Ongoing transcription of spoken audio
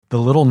The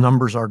little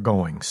numbers are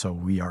going, so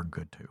we are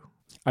good too.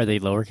 Are they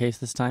lowercase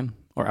this time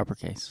or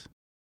uppercase?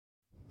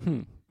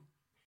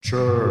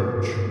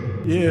 Church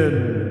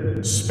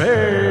in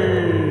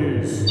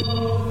Space.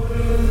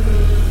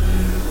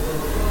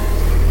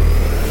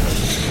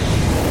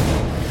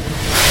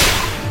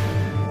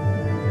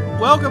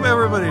 Welcome,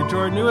 everybody, to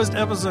our newest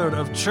episode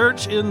of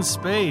Church in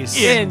Space.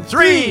 In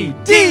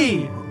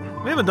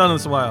 3D! We haven't done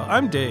this in a while.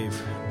 I'm Dave.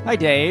 Hi,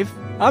 Dave.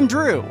 I'm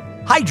Drew.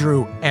 Hi,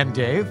 Drew and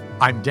Dave.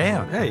 I'm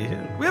Dan. Hey,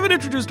 we haven't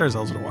introduced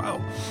ourselves in a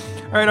while.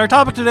 All right, our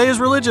topic today is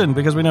religion,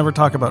 because we never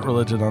talk about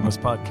religion on this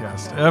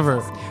podcast,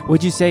 ever.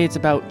 Would you say it's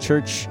about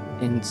church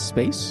in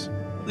space?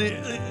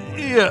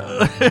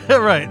 Yeah,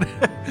 right.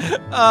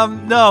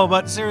 No,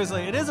 but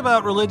seriously, it is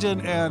about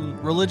religion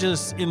and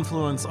religious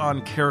influence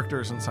on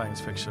characters in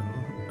science fiction.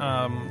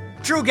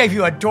 Drew gave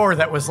you a door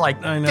that was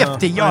like I know,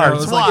 50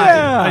 yards It's wide. like,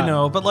 I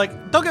know, but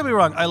like, don't get me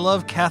wrong. I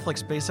love Catholic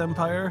Space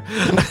Empire.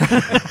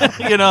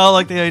 You know,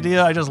 like the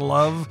idea. I just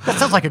love. That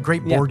sounds like a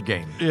great board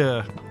game.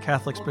 Yeah,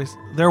 Catholic Space.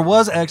 There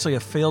was actually a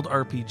failed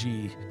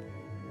RPG.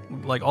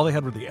 Like, all they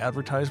had were the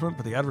advertisement,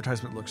 but the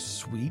advertisement looks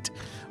sweet.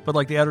 But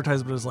like, the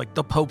advertisement is like,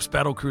 the Pope's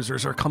battle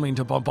cruisers are coming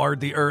to bombard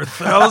the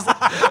Earth. And I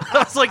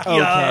was like,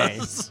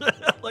 yes,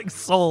 like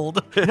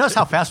sold. You notice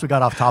how fast we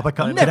got off topic?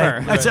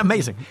 Never. It's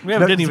amazing. We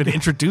didn't even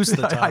introduce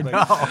the topic.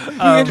 I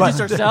know. We introduced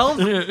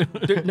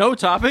ourselves. No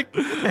topic.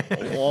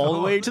 All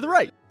the way to the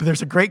right. But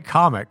there's a great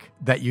comic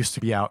that used to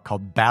be out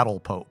called Battle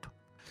Pope.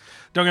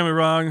 Don't get me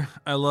wrong.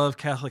 I love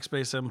Catholic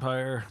Space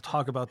Empire.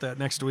 Talk about that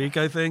next week,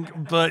 I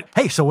think. But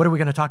Hey, so what are we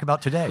going to talk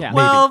about today? Yeah.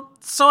 well,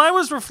 so I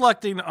was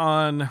reflecting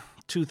on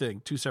two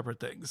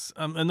separate things.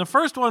 And the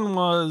first one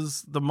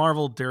was the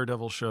Marvel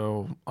Daredevil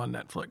show on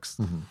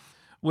Netflix,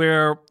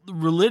 where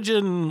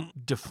religion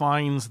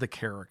defines the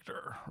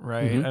character,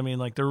 right? I mean,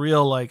 like, the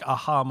real, like,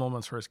 aha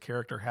moments for his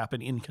character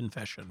happen in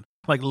confession,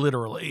 like,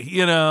 literally,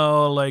 you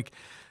know, like,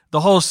 the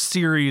whole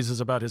series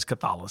is about his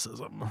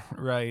Catholicism,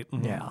 right?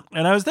 Yeah.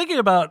 And I was thinking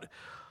about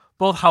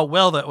both how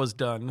well that was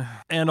done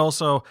and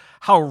also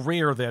how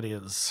rare that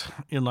is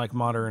in, like,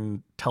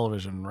 modern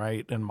television,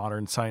 right? And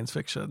modern science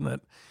fiction.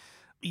 That,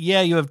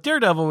 yeah, you have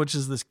Daredevil, which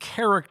is this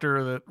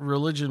character that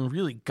religion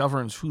really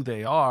governs who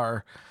they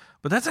are,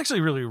 but that's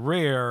actually really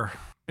rare,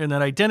 and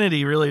that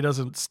identity really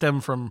doesn't stem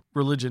from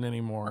religion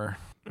anymore.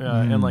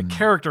 And like,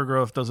 character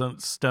growth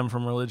doesn't stem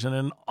from religion,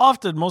 and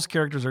often most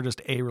characters are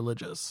just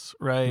a-religious,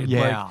 right?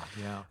 Yeah, Like,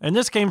 yeah. and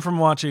this came from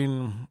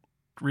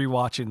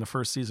rewatching the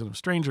first season of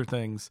Stranger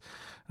Things.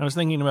 And I was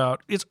thinking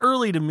about, it's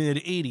early to mid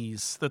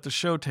 80s that the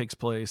show takes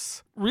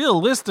place.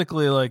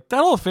 Realistically, like,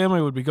 that whole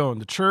family would be going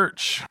to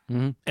church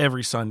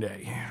every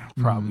Sunday,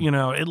 probably, you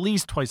know, at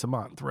least twice a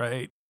month,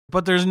 right?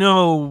 But there's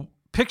no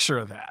picture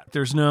of that.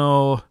 There's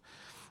no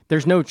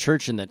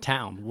church in the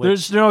town.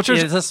 There's no church.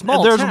 It's a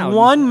small There's town.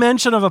 one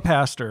mention of a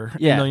pastor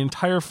in Yeah. the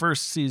entire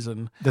first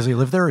season. Does he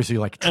live there or is he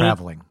like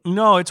traveling?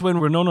 No, it's when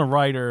Winona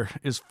Ryder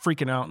is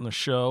freaking out in the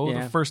show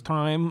Yeah. the first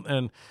time,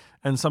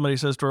 and somebody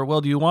says to her,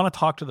 well, do you want to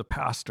talk to the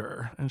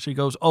pastor? And she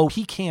goes, oh,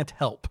 he can't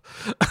help.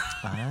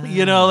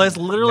 You know, that's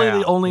literally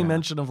the only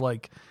mention of,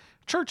 like,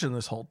 church in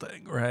this whole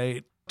thing,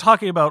 right?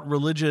 Talking about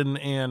religion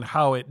and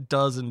how it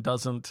does and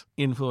doesn't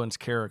influence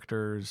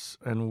characters,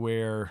 and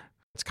where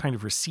it's kind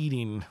of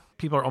receding.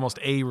 People are almost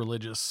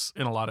a-religious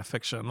in a lot of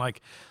fiction. Like,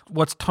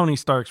 what's Tony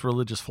Stark's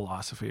religious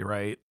philosophy,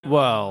 right?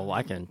 Well,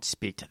 I can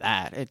speak to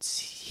that.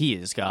 He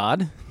is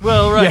God.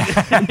 Well,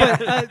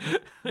 right.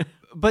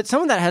 But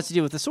some of that has to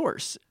do with the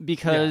source,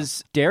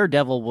 because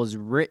Daredevil was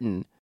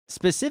written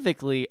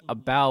specifically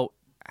about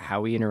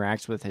how he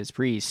interacts with his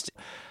priest.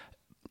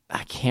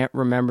 I can't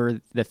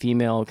remember the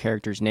female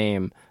character's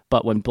name,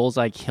 but when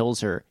Bullseye kills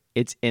her,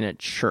 it's in a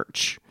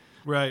church.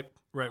 Right.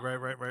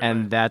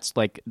 And that's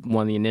like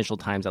one of the initial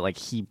times that, like,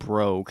 he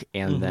broke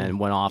and then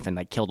went off and,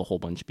 like, killed a whole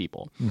bunch of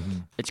people.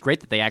 It's great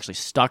that they actually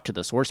stuck to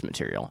the source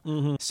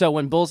material. So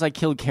when Bullseye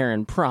killed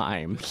Karen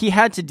Prime, he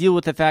had to deal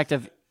with the fact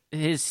of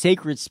his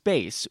sacred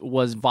space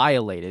was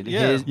violated.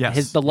 Yeah.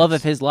 The love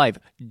of his life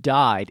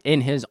died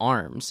in his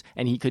arms,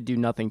 and he could do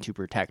nothing to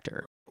protect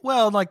her.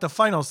 Well, like, the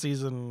final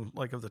season,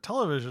 like, of the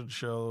television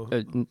show.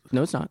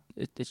 No, it's not.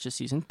 It's just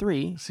season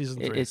 3. Season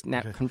 3. It's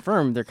not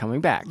confirmed they're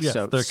coming back. Yeah,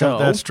 so that's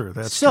true.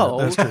 That's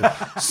true.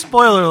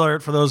 Spoiler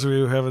alert for those of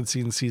you who haven't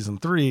seen season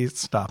 3.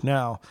 Stop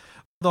now.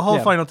 The whole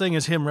final thing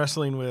is him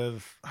wrestling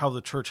with how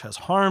the church has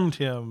harmed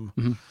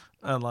him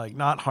and, like,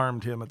 not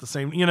harmed him at the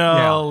same. You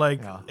know,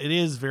 it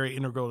is very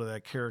integral to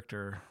that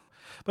character.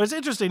 But it's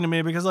interesting to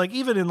me because, like,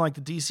 even in, like,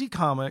 the DC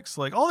comics,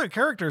 like, all their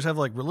characters have,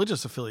 like,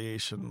 religious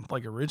affiliation,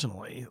 like,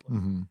 originally.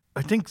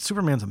 I think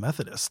Superman's a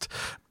Methodist,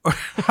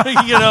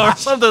 you know, or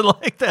something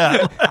like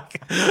that.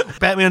 Like,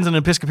 Batman's an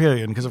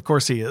Episcopalian because, of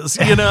course, he is.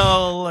 You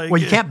know, like,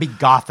 Well, you can't be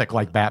Gothic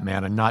like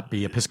Batman and not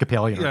be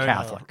Episcopalian or Yeah,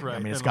 Catholic. right. I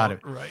mean, it's And, got to.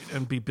 right,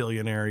 and be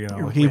billionaire. You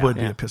know, he would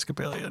be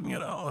Episcopalian. You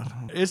know,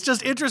 it's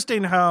just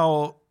interesting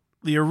how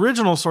the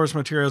original source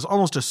material is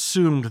almost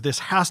assumed this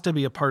has to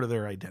be a part of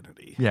their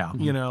identity. Yeah.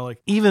 You know, like,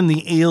 even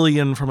the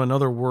alien from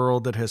another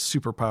world that has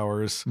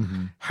superpowers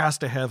has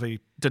to have a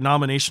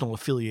denominational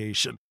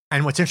affiliation.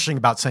 And what's interesting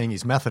about saying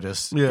he's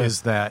Methodist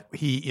is that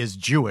he is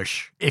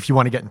Jewish, if you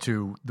want to get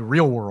into the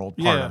real world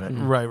part of it.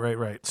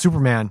 Right.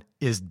 Superman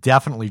is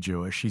definitely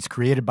Jewish. He's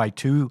created by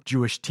 2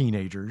 Jewish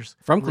teenagers.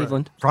 From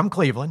Cleveland. From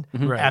Cleveland,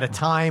 at a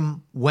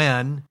time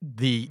when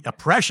the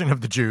oppression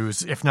of the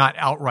Jews, if not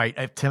outright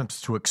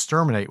attempts to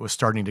exterminate, was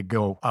starting to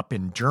go up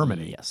in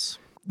Germany. Yes.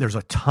 There's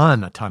a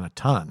ton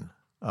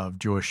of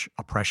Jewish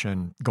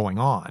oppression going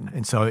on.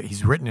 And so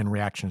he's written in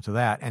reaction to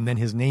that. And then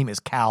his name is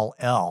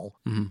Kal-El.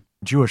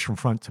 Jewish from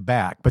front to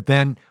back. But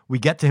then we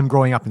get to him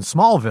growing up in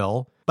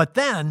Smallville. But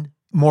then,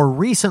 more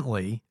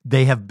recently,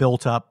 they have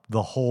built up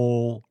the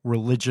whole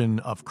religion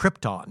of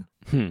Krypton.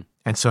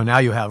 And so now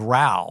you have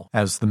Ra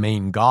as the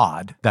main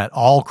god that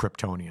all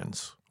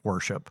Kryptonians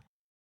worship.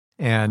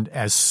 And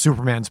as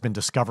Superman's been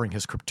discovering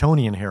his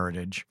Kryptonian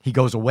heritage, he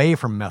goes away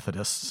from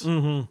Methodists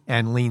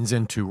and leans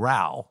into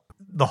Ra.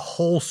 The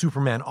whole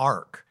Superman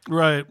arc,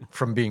 Right.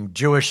 from being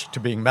Jewish to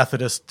being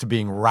Methodist to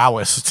being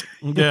Roust,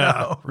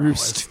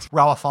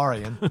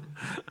 Rastafarian.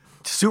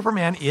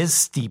 Superman is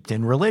steeped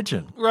in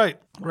religion. Right.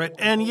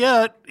 And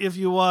yet, if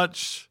you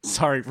watch...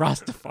 Sorry,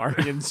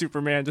 Rastafarian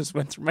Superman just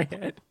went through my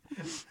head.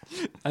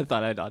 I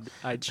thought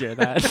I'd share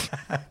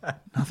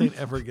that. Nothing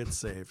ever gets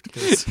saved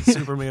because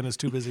Superman is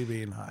too busy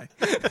being high.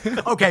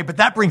 Okay, but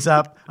that brings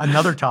up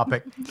another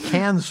topic.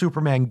 Can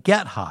Superman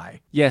get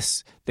high?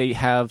 Yes, they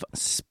have a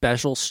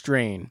special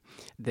strain.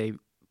 They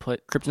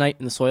put kryptonite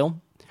in the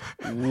soil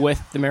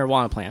with the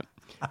marijuana plant.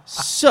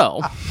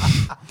 So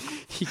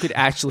he could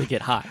actually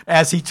get high.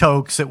 As he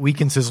tokes, it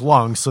weakens his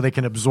lungs so they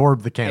can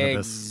absorb the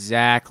cannabis.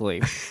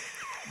 Exactly.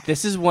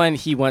 This is when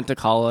he went to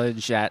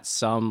college at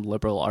some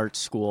liberal arts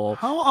school.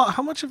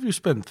 How much have you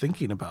spent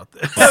thinking about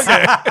this?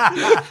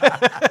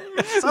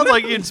 Sounds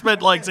like you'd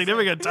spent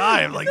significant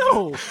time.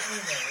 No.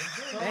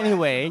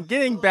 Anyway,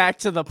 getting back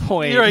to the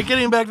point. You're right,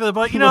 getting back to the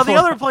point. The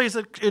other place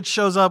that it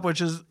shows up, which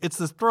is, it's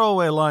this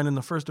throwaway line in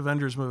the first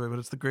Avengers movie, but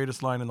it's the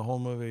greatest line in the whole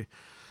movie,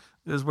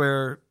 is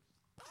where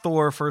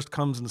Thor first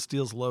comes and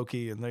steals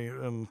Loki,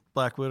 and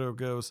Black Widow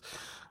goes,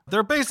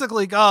 "They're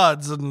basically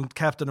gods," and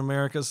Captain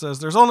America says,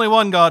 "There's only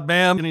one God,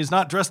 ma'am, and he's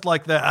not dressed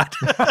like that."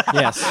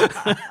 Yes.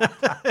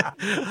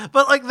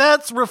 But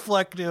that's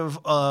reflective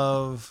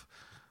of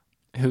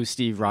who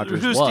Steve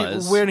Rogers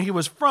was. Where he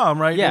was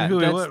from, right? Yeah, And who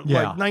he was,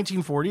 yeah.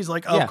 1940s,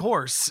 Yeah. of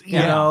course, you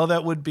know,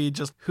 that would be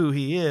just who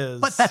he is.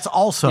 But that's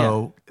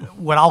also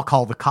what I'll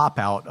call the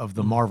cop-out of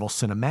the Marvel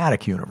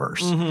Cinematic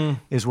Universe,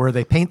 is where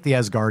they paint the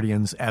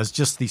Asgardians as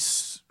just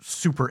these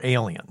super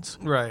aliens.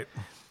 right.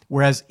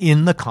 Whereas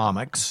in the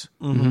comics,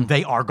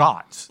 they are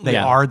gods. They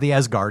Yeah. are the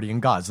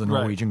Asgardian gods, the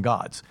Norwegian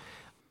gods.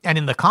 And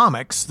in the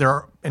comics, there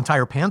are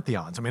entire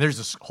pantheons. I mean, there's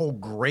this whole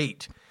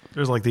great...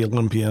 There's the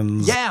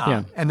Olympians.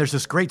 Yeah. And there's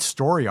this great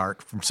story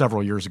arc from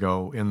several years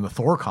ago in the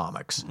Thor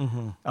comics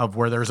of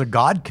where there's a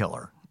god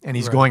killer. And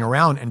he's going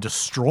around and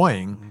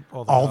destroying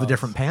all the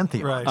different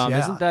pantheons. Right.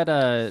 Isn't that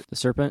the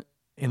serpent?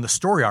 In the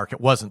story arc,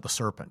 it wasn't the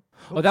serpent.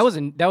 Oh, that was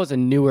a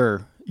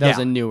newer was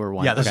a newer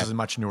one. Yeah, this Okay. is a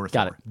much newer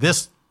Got Thor. it.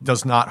 This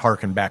does not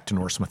harken back to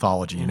Norse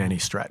mythology in any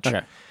stretch.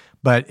 Okay.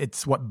 But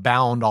it's what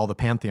bound all the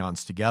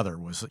pantheons together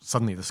was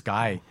suddenly this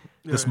guy,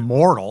 this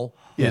mortal,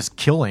 is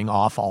killing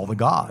off all the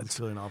gods.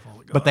 Killing off all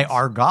the gods. But they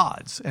are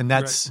gods. And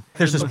that's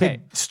there's this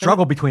big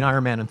struggle between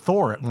Iron Man and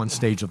Thor at one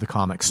stage of the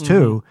comics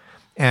too.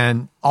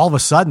 And all of a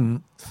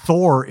sudden,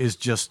 Thor is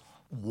just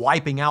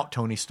wiping out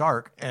Tony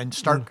Stark, and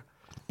Stark,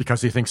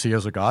 because he thinks he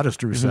is a god, as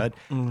Drew said,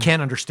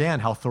 can't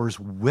understand how Thor's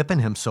whipping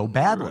him so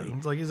badly.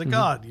 It's like he's a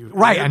god.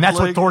 Right, and that's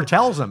what Thor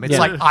tells him. It's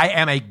like, I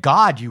am a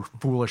god, you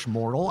foolish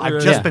mortal.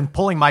 I've just been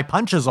pulling my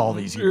punches all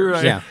these years.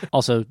 Right. Yeah.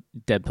 Also,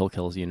 Deadpool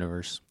kills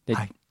universe.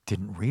 I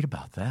didn't read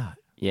about that.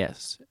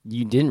 Yes.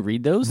 You didn't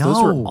read those? No.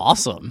 Those were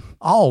awesome.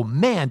 Oh,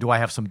 man, do I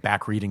have some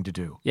back reading to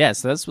do. Yeah,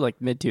 so that's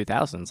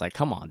mid-2000s.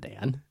 Come on,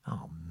 Dan.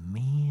 Oh,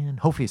 man.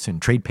 Hopefully it's in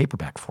trade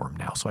paperback form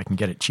now so I can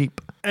get it cheap.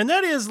 And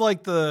that is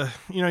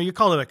you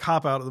call it a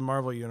cop-out of the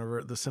Marvel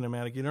universe, the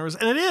cinematic universe.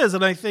 And it is,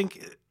 and I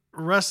think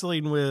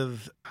wrestling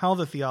with how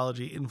the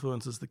theology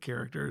influences the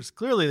characters.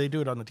 Clearly, they do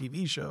it on the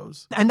TV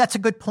shows. And that's a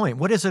good point.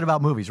 What is it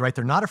about movies, right?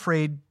 They're not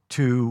afraid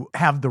to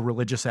have the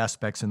religious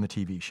aspects in the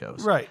TV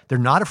shows. Right. They're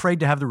not afraid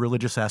to have the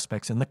religious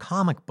aspects in the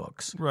comic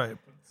books. Right.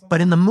 But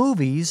in the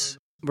movies,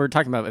 We're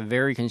talking about a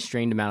very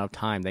constrained amount of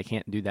time. They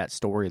can't do that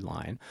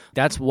storyline.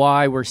 That's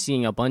why we're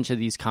seeing a bunch of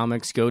these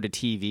comics go to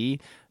TV,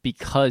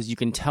 because you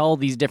can tell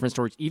these different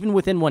stories, even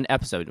within one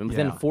episode. And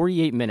within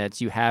 48 minutes,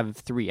 you have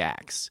 3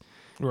 acts.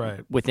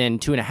 Right. Within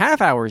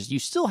 2.5 hours, you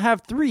still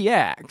have 3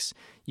 acts.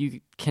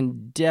 You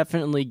can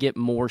definitely get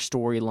more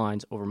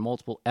storylines over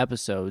multiple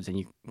episodes than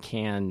you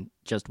can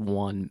just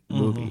one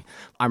movie.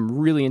 I'm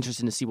really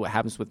interested to see what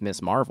happens with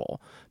Ms. Marvel,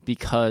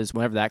 because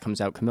whenever that comes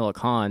out, Kamala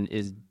Khan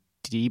is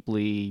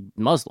deeply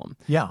Muslim.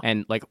 Yeah.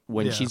 And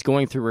when she's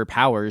going through her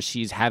powers,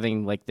 she's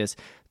having this,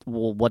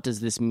 well, what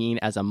does this mean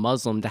as a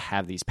Muslim to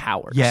have these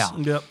powers? yeah.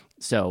 Yep.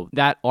 So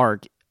that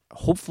arc,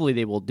 hopefully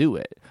they will do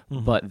it,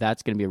 but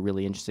that's going to be a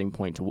really interesting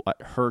point to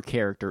what her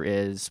character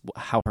is,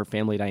 how her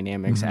family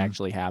dynamics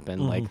actually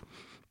happen.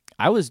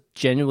 I was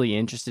genuinely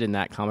interested in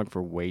that comic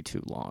for way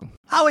too long.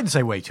 I wouldn't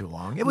say way too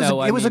long. It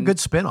was a good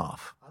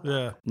spin-off.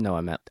 Yeah. No,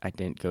 I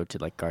didn't go to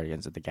like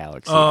Guardians of the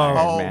Galaxy. Oh,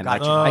 Iron Man.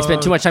 gotcha. I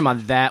spent too much time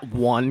on that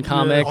one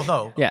comic.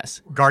 Although,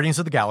 yes, Guardians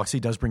of the Galaxy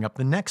does bring up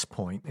the next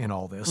point in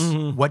all this.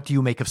 What do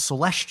you make of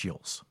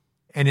Celestials?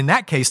 And in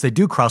that case, they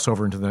do cross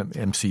over into the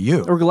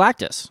MCU. or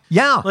Galactus.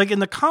 Yeah. Like in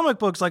the comic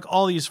books, like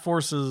all these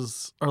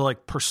forces are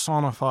like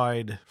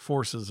personified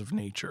forces of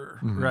nature,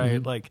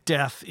 right? Like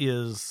death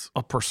is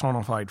a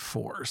personified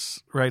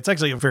force, right? It's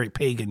actually a very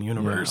pagan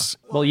universe.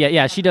 Well,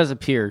 yeah, she does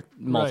appear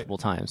multiple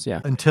times. Yeah,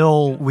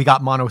 Until we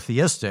got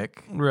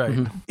monotheistic,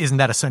 Right. isn't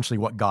that essentially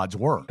what gods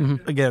were?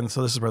 Again,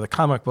 so this is where the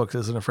comic book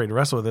isn't afraid to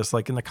wrestle with this.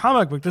 Like in the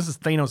comic book, this is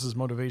Thanos'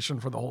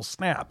 motivation for the whole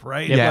snap,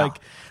 right? Yeah. Like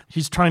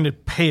he's trying to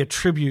pay a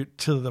tribute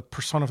to the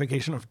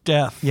personification of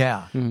death.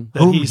 Yeah. That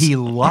Whom he's- he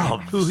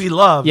loves. Who he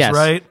loves, yes,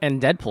 right?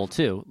 and Deadpool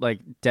too. Like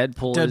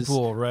Deadpool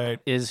Right.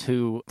 is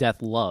who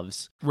Death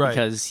loves, Right.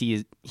 Because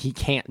he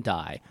can't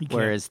die,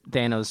 whereas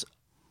Thanos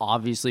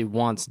obviously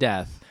wants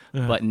death,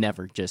 but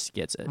never just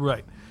gets it.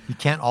 Right. You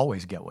can't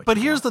always get what But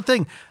you here's the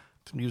thing,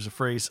 to use a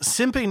phrase,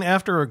 simping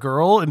after a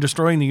girl and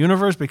destroying the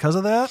universe because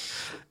of that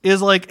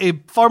is like a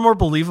far more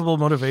believable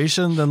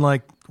motivation than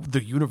like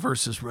the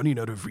universe is running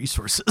out of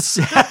resources.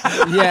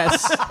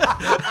 Yes,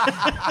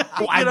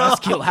 I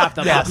must kill half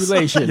the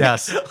population.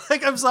 Yes.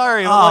 Like, I'm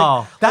sorry. But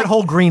Oh, that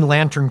whole Green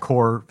Lantern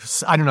Corps.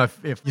 I don't know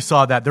if you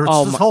saw that. There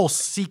was this my- whole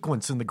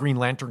sequence in the Green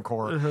Lantern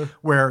Corps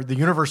where the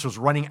universe was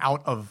running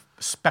out of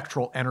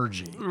spectral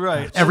energy.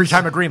 Right. Every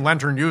time a Green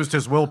Lantern used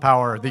his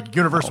willpower, the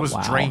universe was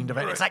wow. drained of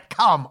it. It's like,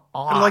 come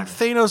on. like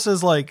Thanos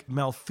is like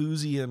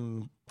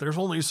Malthusian. There's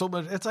only so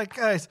much. It's like,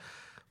 guys,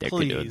 There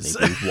could only please.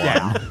 be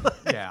one.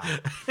 yeah.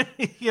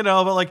 You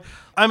know, but like,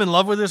 I'm in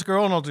love with this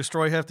girl and I'll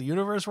destroy half the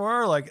universe for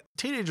her. Like,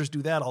 teenagers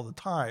do that all the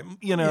time.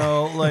 You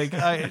know, like,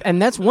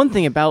 And that's one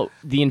thing about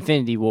the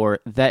Infinity War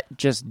that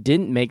just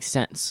didn't make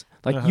sense.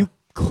 Like you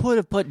could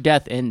have put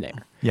death in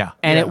there. Yeah.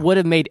 And it would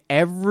have made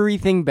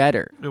everything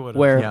better. It would have.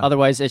 Where Yeah.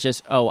 otherwise it's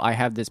just, oh, I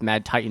have this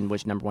mad Titan,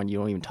 which number one, you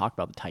don't even talk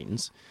about the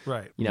Titans.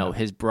 right. You know,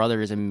 his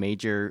brother is a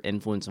major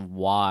influence of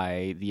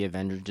why the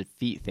Avengers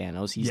defeat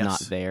Thanos. He's Yes. not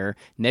there.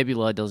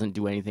 Nebula doesn't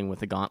do anything with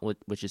the gauntlet,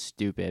 which is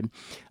stupid.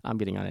 I'm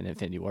getting on an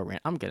Infinity War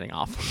rant. I'm getting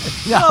off.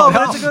 No,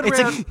 but it's a good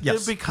rant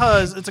yes.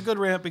 because it's a good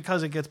rant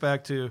because it gets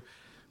back to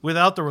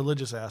without the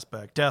religious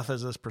aspect, death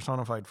as this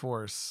personified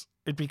force,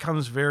 it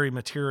becomes very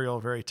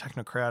material, very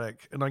technocratic,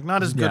 and like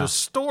not as good Yeah. a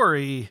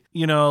story.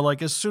 You know,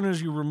 like as soon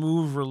as you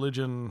remove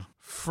religion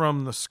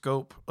from the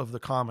scope of the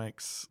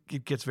comics,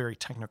 it gets very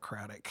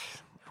technocratic.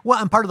 Well,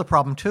 and part of the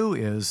problem too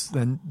is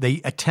then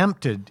they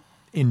attempted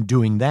in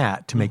doing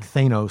that to make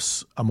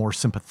Thanos a more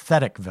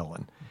sympathetic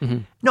villain.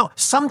 No,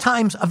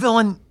 sometimes a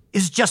villain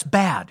is just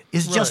bad,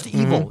 is just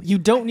evil. You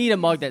don't need a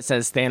mug that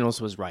says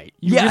Thanos was right.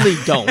 You Yeah. really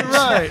don't.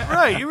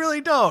 Right. You really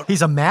don't.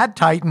 He's a mad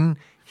titan.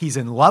 He's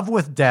in love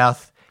with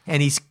death,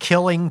 and he's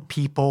killing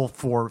people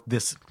for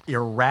this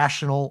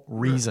irrational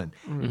reason.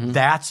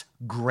 That's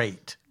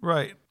great.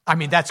 Right. I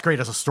mean, that's great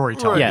as a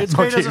storyteller. Right. Yeah. It's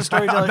great as a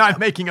storyteller. I'm not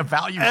making a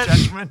value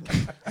judgment.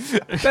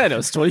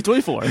 Thanos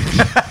 2024.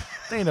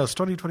 Thanos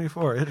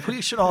 2024.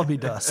 We should all be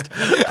dust.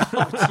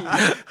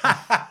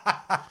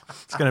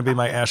 It's going to be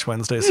my Ash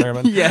Wednesday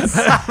sermon. Yes.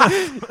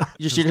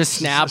 You should just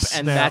snap,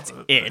 and that's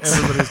it.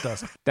 Everybody's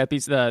dust. That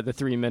beats the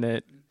 3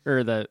 minute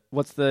or the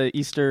what's the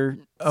Easter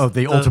Oh,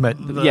 the ultimate.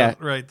 Yeah.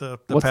 Right. The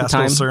What's the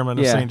pastoral time? sermon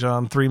of Yeah. St.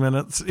 John, 3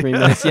 minutes. 3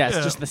 minutes? Yes,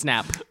 just the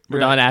snap. We're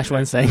done Ash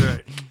Wednesday.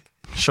 Right.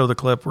 Show the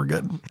clip. We're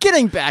good.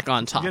 Getting back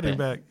on topic. Getting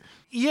back.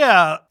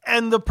 Yeah.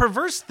 And the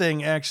perverse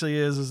thing actually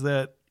is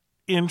that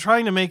in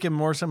trying to make him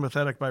more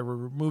sympathetic by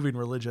removing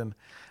religion,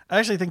 I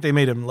actually think they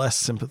made him less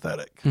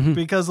sympathetic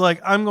because, like,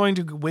 I'm going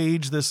to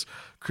wage this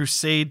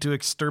crusade to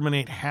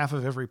exterminate half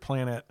of every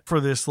planet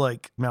for this,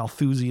 like,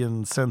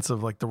 Malthusian sense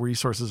of, like, the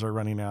resources are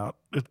running out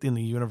in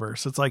the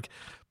universe. It's like,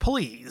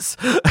 please.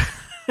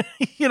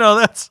 You know,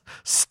 that's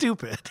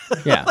stupid.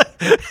 Yeah.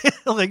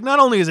 Like, not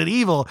only is it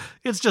evil,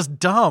 it's just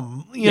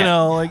dumb. You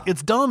know, like,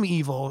 it's dumb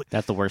evil.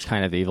 That's the worst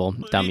kind of evil.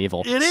 Dumb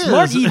evil. It is.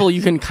 Smart evil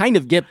you can kind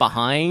of get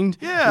behind.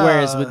 Yeah.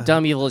 Whereas with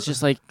dumb evil, it's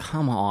just like,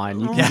 come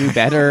on, you can do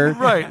better.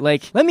 Right.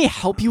 Like, let me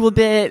help you a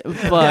bit,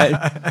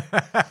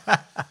 but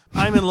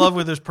I'm in love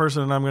with this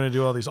person and I'm going to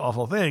do all these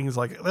awful things.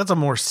 Like, that's a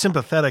more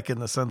sympathetic in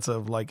the sense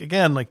of, like,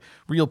 again, like,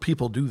 real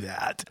people do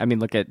that. I mean,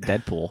 look at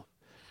Deadpool.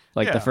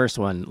 Like Yeah. the first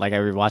one, like I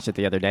rewatched it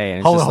the other day, and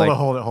it's Hold just on. like,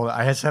 Hold on.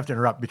 I just have to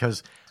interrupt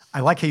because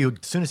I like how you,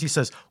 as soon as he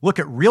says, look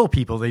at real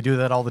people, they do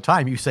that all the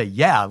time. You say,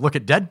 yeah, look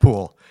at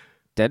Deadpool.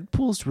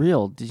 Deadpool's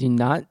real. Did you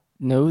not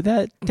know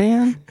that,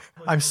 Dan?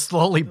 I'm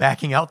slowly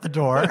backing out the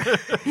door.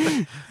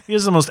 He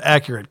is the most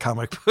accurate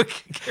comic book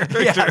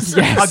character. Yes.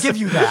 Yes. I'll give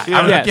you that.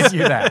 I'm Yes. going to give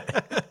you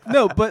that.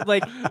 No, but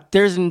like,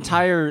 there's an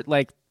entire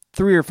like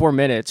 3 or 4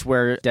 minutes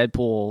where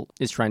Deadpool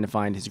is trying to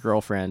find his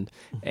girlfriend,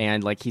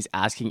 and like he's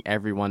asking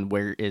everyone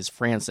where is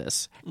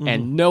Francis,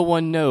 and no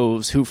one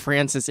knows who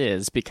Francis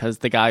is because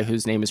the guy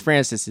whose name is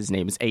Francis, his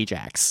name is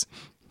Ajax.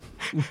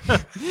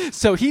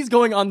 So he's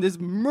going on this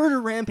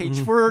murder rampage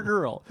for a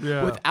girl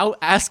Yeah. without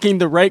asking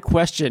the right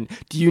question.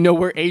 Do you know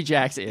where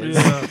Ajax is?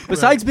 Yeah,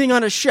 Besides being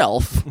on a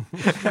shelf,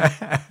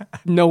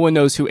 no one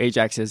knows who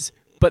Ajax is.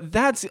 But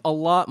that's a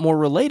lot more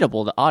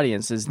relatable to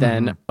audiences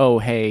than, oh,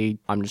 hey,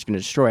 I'm just going to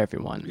destroy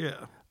everyone.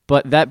 Yeah.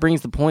 But that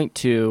brings the point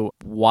to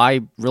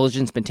why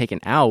religion's been taken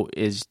out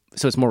is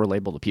so it's more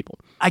relatable to people.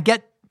 I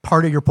get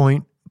part of your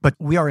point, but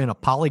we are in a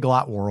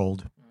polyglot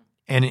world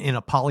and in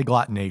a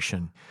polyglot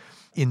nation.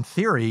 In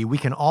theory, we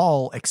can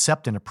all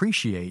accept and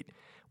appreciate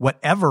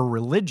whatever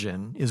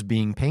religion is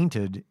being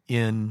painted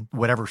in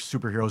whatever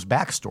superhero's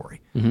backstory.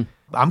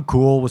 I'm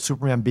cool with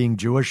Superman being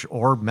Jewish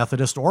or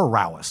Methodist or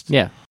Roust.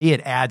 Yeah.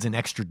 It adds an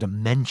extra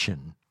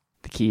dimension.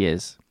 The key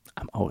is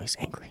I'm always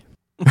angry.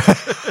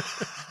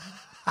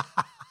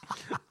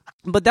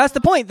 But that's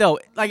the point, though.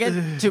 Like,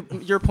 to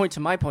your point to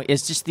my point,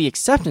 it's just the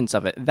acceptance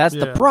of it. That's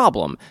the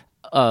problem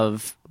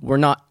of we're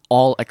not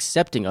all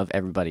accepting of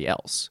everybody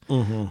else.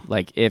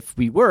 Like, if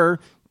we were,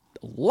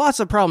 lots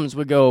of problems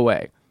would go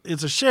away.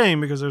 It's a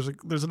shame because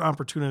there's an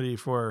opportunity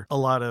for a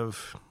lot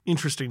of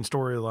interesting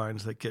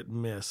storylines that get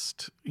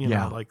missed. You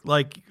know,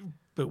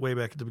 but way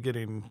back at the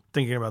beginning,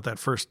 thinking about that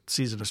first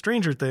season of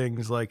Stranger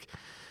Things, like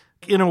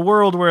in a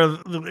world where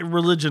the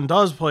religion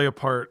does play a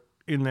part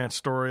in that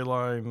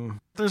storyline,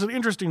 there's an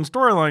interesting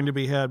storyline to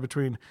be had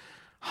between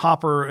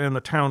Hopper and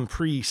the town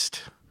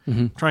priest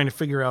trying to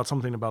figure out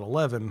something about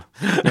Eleven,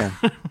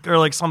 or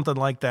like something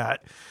like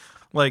that.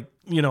 Like,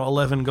 you know,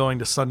 11 going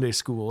to Sunday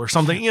school or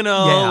something, you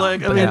know.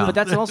 But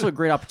that's also a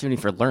great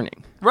opportunity for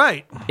learning.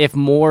 Right. If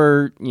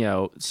more,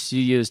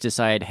 studios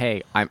decide,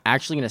 hey, I'm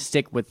actually going to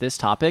stick with this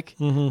topic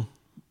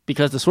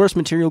because the source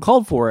material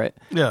called for it,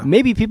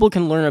 maybe people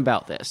can learn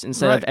about this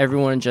instead of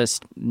everyone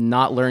just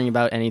not learning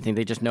about anything.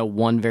 They just know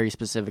one very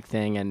specific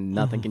thing and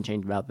nothing can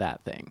change about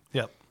that thing.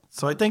 Yep.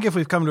 So I think if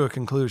we've come to a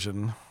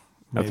conclusion...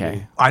 Maybe.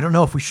 Okay. I don't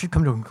know if we should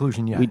come to a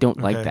conclusion yet. We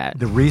don't like that.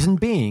 The reason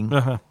being,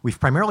 we've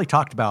primarily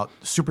talked about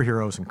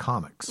superheroes and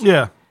comics.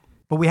 Yeah.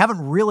 But we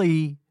haven't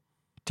really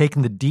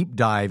taken the deep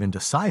dive into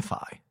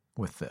sci-fi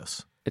with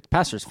this. It's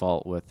Pastor's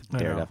fault with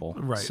Daredevil.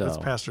 Right. So. It's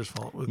Pastor's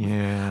fault.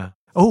 Yeah.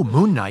 Oh,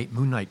 Moon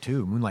Knight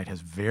too. Moon Knight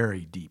has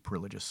very deep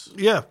religious.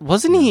 Yeah.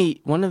 Wasn't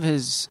he, one of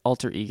his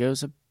alter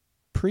egos, a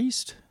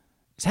priest?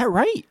 Is that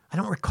right? I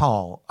don't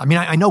recall. I mean,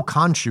 I know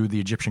Khonshu, the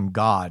Egyptian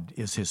god,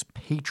 is his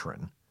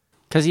patron.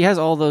 Because he has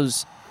all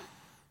those...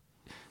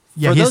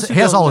 Yeah, he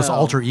has all his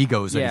alter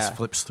egos that Yeah. he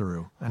flips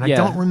through. And I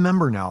don't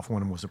remember now if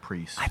one of them was a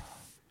priest.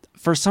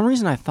 For some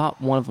reason, I thought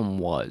one of them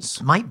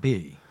was. Might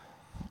be.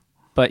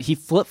 But he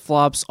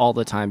flip-flops all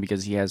the time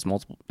because he has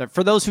multiple...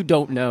 For those who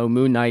don't know,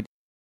 Moon Knight,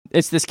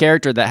 it's this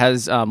character that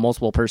has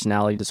multiple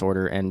personality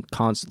disorder and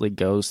constantly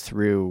goes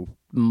through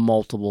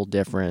multiple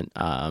different...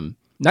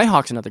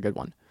 Nighthawk's another good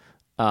one.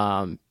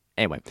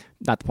 Anyway,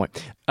 not the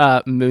point.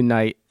 Moon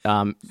Knight...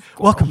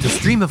 Welcome to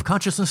Stream of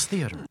Consciousness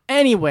Theater.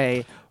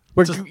 Anyway,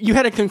 you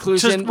had a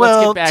conclusion.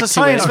 Let's get back to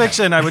science it.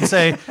 fiction. I would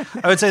say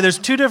there's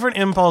two different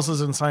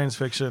impulses in science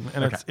fiction,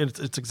 and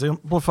it's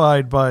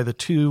exemplified by the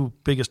two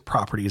biggest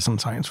properties in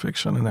science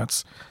fiction, and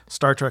that's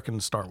Star Trek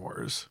and Star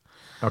Wars.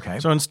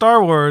 Okay. So in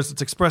Star Wars,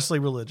 it's expressly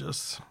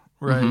religious,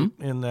 right?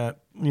 In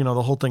that,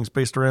 the whole thing's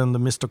based around the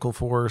mystical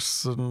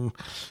force and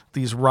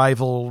these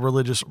rival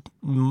religious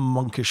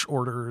monkish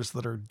orders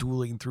that are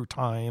dueling through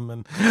time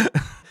and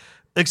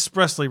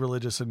expressly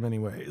religious in many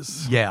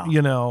ways. Yeah.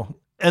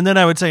 And then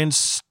I would say in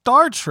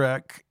Star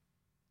Trek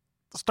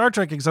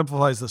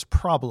exemplifies this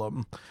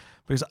problem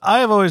because I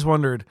have always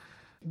wondered,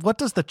 what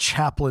does the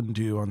chaplain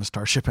do on the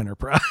Starship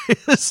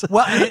Enterprise?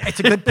 Well,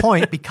 it's a good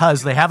point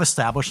because they have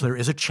established there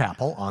is a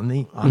chapel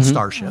on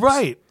starships.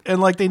 Right.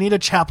 And they need a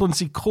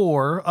chaplaincy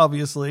corps,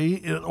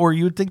 obviously, or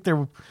you'd think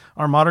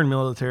our modern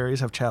militaries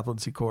have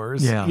chaplaincy corps.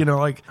 Yeah.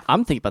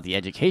 I'm thinking about the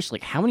education.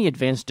 How many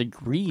advanced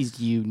degrees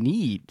do you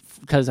need?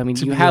 Because,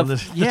 you have have...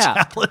 the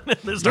chaplain in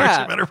the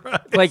Starship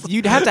Enterprise.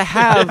 You'd have to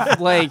have,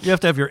 You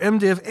have to have your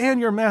MDiv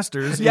and your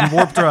master's in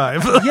warp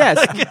drive. Yes.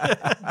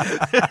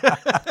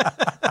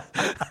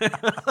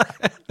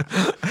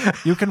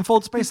 You can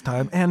fold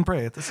space-time and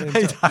pray at the same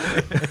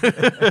time.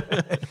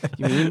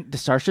 You mean the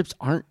starships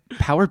aren't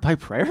powered by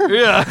prayer?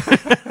 Yeah.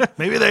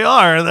 Maybe they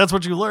are. That's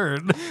what you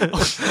learn.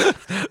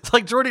 It's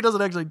like Geordi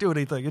doesn't actually do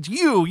anything. It's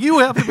you. You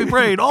have to be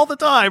praying all the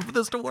time for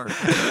this to work.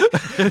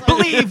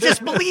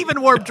 Just believe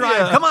in warp drive.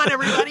 Yeah. Come on,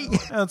 everybody.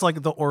 And it's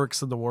like the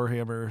orcs and the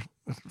Warhammer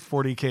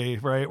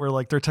 40K, right?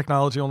 Where their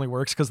technology only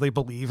works because they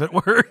believe it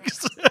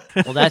works.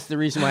 Well, that's the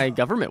reason why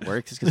government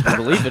works, is because we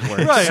believe it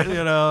works. Right.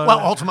 Well,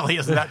 ultimately,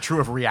 isn't that true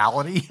of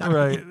reality?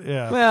 Right.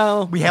 Yeah.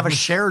 Well, we have a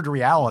shared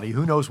reality.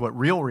 Who knows what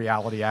real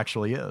reality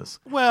actually is?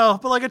 Well,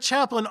 but a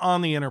chaplain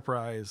on the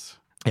Enterprise.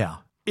 Yeah.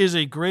 Is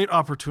a great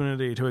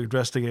opportunity to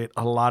investigate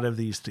a lot of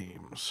these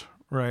themes,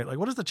 right?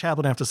 What does the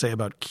chaplain have to say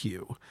about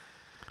Q?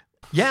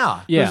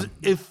 Yeah. Who's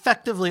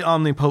effectively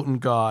omnipotent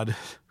God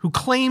who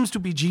claims to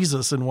be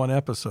Jesus in one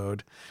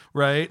episode,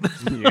 right?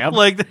 Yep.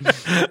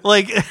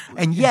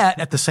 And yet,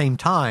 at the same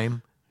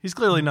time, he's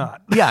clearly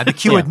not. Yeah, the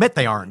Q admit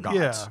they aren't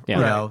gods.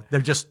 Yeah.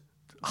 They're just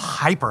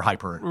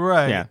hyper.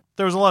 Right. Yeah.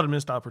 There was a lot of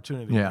missed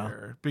opportunity Yeah.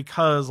 there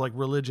because like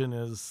religion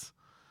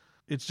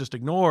it's just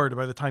ignored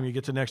by the time you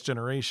get to Next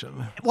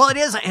Generation. Well, it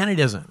is and it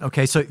isn't.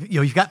 Okay, so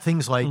you've got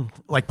things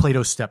like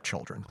Plato's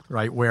stepchildren,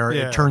 right? Where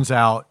Yeah. it turns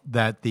out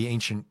that the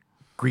ancient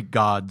Greek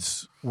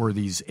gods were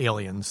these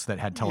aliens that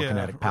had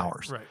telekinetic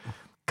powers. Right.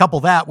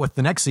 Couple that with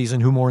the next season,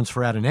 Who Mourns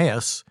for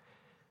Adonais,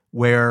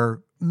 where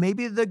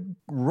maybe the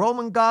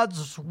Roman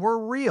gods were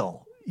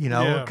real,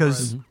 Yeah,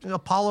 because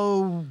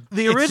Apollo.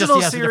 The it's just original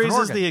he has a different series is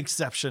organ. the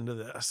exception to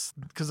this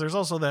because there's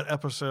also that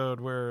episode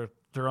where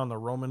they're on the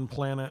Roman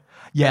planet.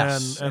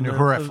 Yes, and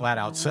Uhura flat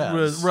out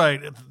says.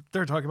 Right.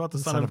 They're talking about the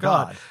Son of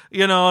God.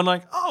 And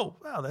like, oh,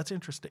 wow, that's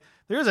interesting.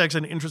 There's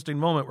actually an interesting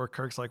moment where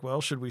Kirk's like,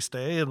 well, should we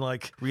stay and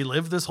like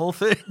relive this whole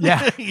thing?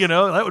 Yeah.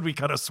 That would be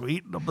kind of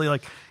sweet. And I'll be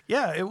like,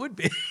 yeah, it would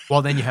be.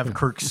 Well, then you have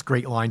Kirk's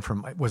great line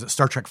from, was it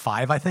Star Trek V,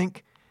 I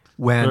think?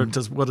 When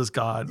What does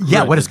God? Yeah,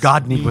 right, what does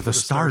God need need with for a the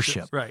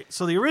starship? Right.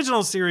 So the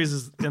original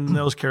series and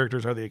those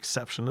characters are the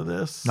exception to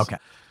this. Okay.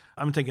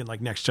 I'm thinking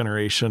like Next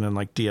Generation and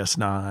like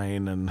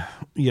DS9 and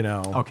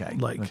Okay.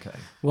 like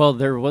Well,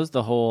 there was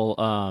the whole.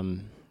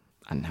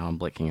 And now I'm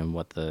blanking on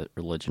what the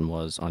religion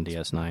was on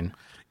DS9.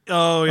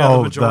 oh yeah,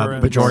 Oh, the the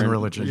Bajoran, Bajoran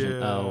religion.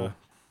 Yeah. Oh,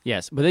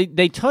 yes, but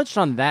they touched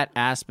on that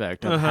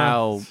aspect of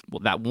how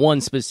that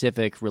one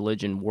specific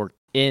religion worked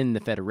in the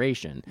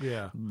Federation.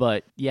 Yeah.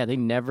 But yeah, they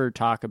never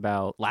talk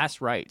about last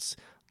rites.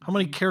 How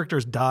many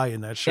characters die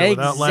in that show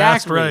without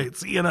last Exactly.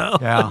 rites?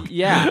 Yeah.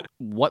 Yeah,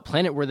 what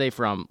planet were they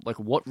from? Like,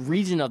 what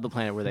region of the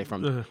planet were they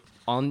from?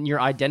 On your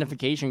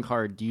identification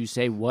card, do you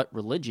say what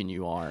religion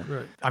you are?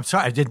 Right. I'm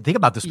sorry, I didn't think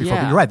about this before,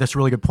 but Yeah. you're right. That's a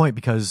really good point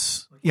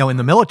because, in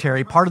the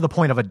military, part of the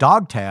point of a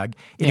dog tag,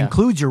 it Yeah.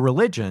 includes your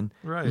religion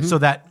Right. so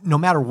that no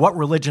matter what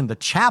religion the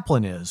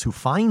chaplain is who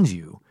finds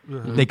you,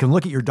 they can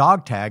look at your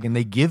dog tag and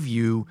they give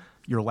you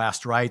your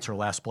last rites or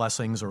last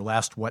blessings or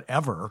last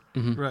whatever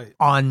Right.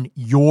 on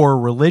your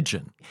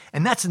religion.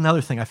 And that's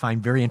another thing I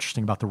find very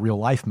interesting about the real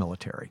life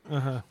military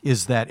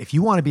is that if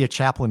you want to be a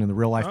chaplain in the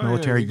real life yeah,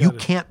 military, you you gotta-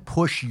 can't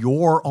push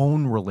your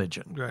own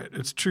religion. Right.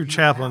 It's true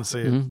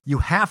chaplaincy. You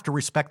have to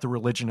respect the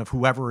religion of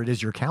whoever it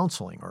is you're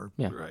counseling or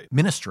Yeah. Right.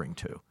 ministering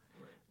to.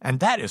 And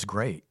that is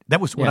great.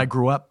 That was when Yeah. I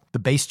grew up, the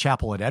base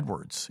chapel at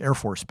Edwards Air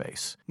Force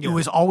Base. It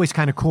was always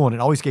kind of cool, and it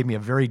always gave me a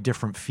very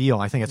different feel.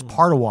 I think it's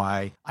part of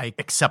why I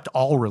accept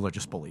all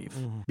religious belief,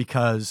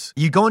 because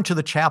you go into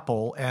the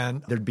chapel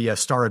and there'd be a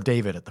Star of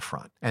David at the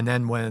front. And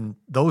then when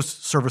those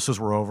services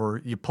were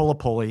over, you pull a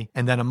pulley,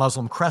 and then a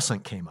Muslim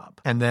crescent came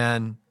up. And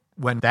then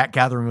when that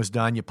gathering was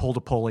done, you pulled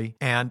a pulley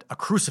and a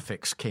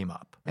crucifix came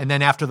up. And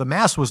then after the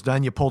mass was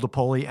done, you pulled a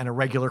pulley and a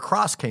regular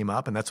cross came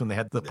up. And that's when they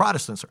had the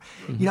Protestants.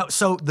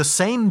 So the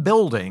same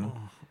building,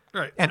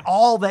 Right. and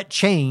all that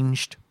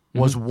changed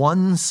was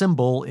one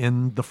symbol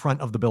in the front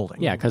of the building.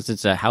 Yeah, because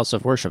it's a house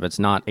of worship. It's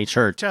not a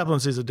church.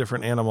 Chaplaincy is a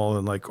different animal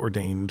than like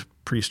ordained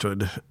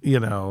priesthood,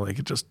 like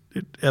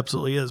it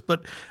absolutely is.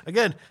 But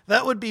again,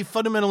 that would be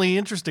fundamentally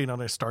interesting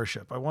on a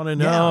starship. I want to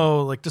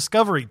know, like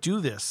Discovery,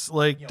 do this.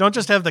 Like, don't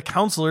just have the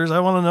counselors. I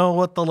want to know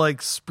what the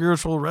like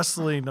spiritual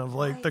wrestling of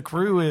like the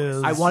crew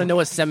is. I want to know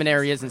what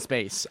seminary is in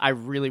space. I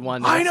really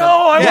want to know. I know.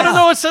 I want to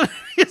know what's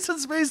it's in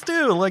space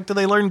too. Like, do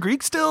they learn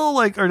Greek still?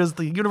 Like, or does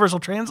the universal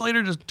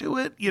translator just do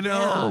it?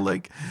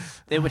 Like,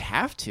 They would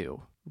have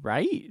to,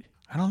 right?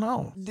 I don't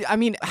know. I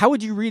mean, how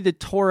would you read the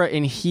Torah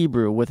in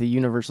Hebrew with a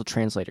universal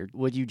translator?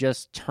 Would you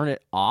just turn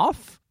it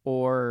off,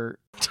 or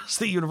Does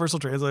the universal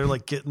translator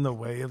like get in the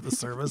way of the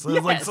services?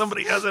 Like Yes.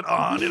 somebody has it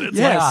on and it's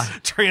Yes.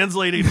 like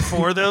translating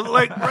for them.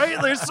 Like, right?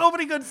 There's so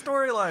many good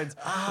storylines.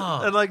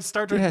 And like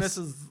Star Trek Yes.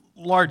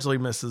 largely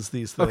misses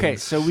these things. Okay,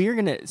 so we are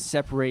going to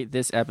separate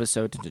this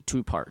episode into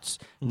two parts.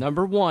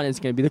 Number one is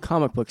going to be the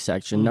comic book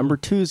section. Number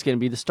two is going to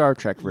be the Star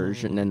Trek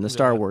version and the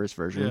Star Wars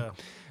version. Yeah.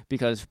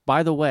 Because,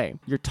 by the way,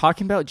 you're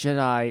talking about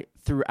Jedi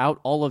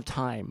throughout all of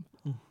time.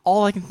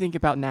 All I can think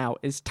about now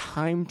is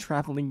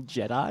time-traveling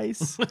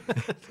Jedis.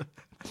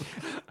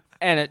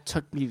 And it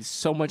took me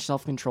so much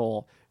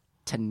self-control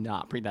to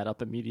not bring that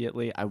up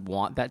immediately. I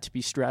want that to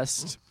be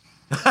stressed.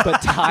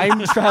 But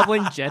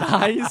time-traveling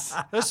Jedis?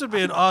 This would be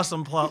an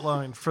awesome plot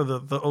line for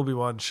the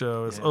Obi-Wan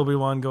show. Is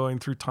Obi-Wan going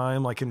through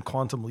time like in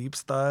Quantum Leap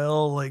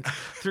style, like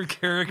through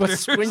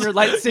characters. But swing your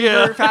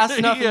lightsaber fast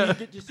enough Yeah. and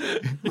you could just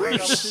travel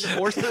through the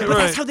Force.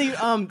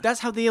 But that's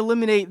how they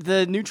eliminate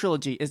the new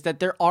trilogy, is that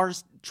there are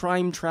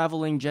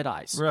time-traveling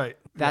Jedis. Right.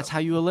 That's how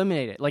you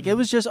eliminate it. Like, it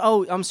was just,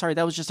 oh, I'm sorry,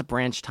 that was just a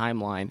branch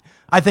timeline.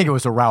 I think it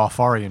was a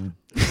Ralpharian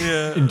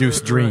Yeah.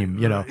 induced dream,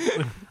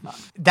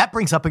 That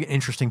brings up an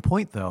interesting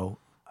point, though,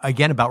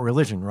 again, about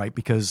religion, right?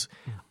 Because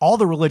all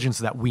the religions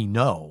that we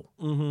know,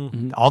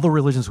 all the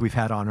religions we've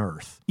had on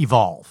Earth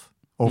evolve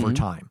over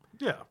time.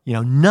 Yeah.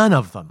 None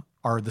of them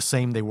are the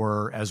same they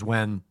were as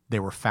when they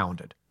were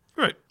founded.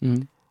 Right.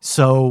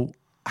 So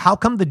how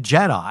come the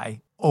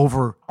Jedi,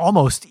 over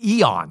almost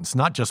eons,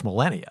 not just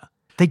millennia,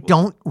 they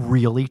don't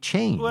really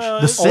change? Well,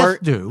 the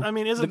Sith do. I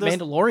mean, The isn't this...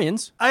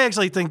 Mandalorians. I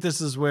actually think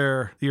this is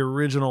where the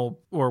original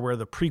or where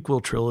the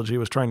prequel trilogy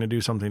was trying to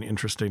do something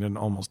interesting and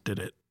almost did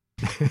it.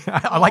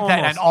 I like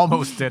that, and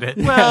almost did it.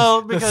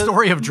 Well, the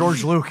story of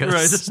George Lucas.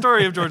 Right, the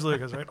story of George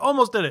Lucas, right?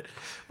 Almost did it.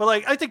 But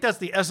like, I think that's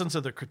the essence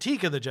of the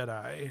critique of the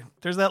Jedi.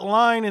 There's that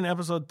line in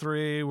episode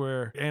 3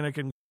 where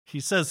Anakin, he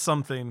says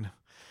something,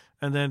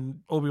 and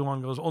then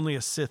Obi-Wan goes, only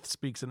a Sith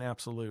speaks in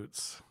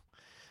absolutes.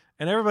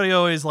 And everybody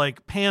always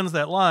like pans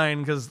that line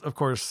because, of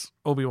course,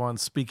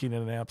 Obi-Wan's speaking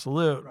in an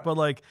absolute. Right. But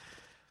like,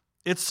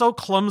 it's so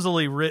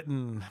clumsily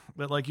written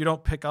that like you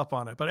don't pick up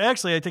on it. But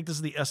actually, I think this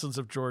is the essence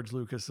of George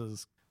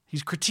Lucas's.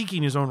 He's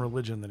critiquing his own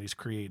religion that he's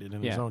created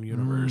in his own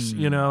universe.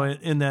 You know,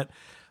 in that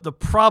the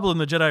problem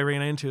the Jedi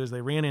ran into is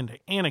they ran into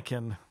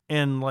Anakin,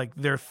 and like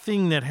their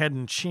thing that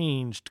hadn't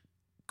changed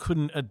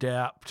couldn't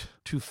adapt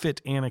to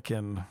fit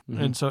Anakin.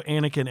 And so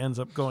Anakin ends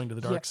up going to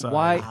the dark side.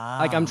 Why?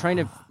 Like, I'm trying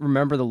to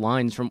remember the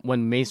lines from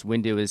when Mace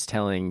Windu is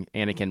telling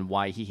Anakin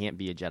why he can't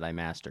be a Jedi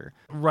Master.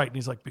 Right. And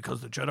he's like, because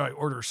the Jedi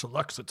Order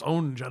selects its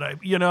own Jedi,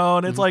 you know,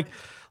 and it's like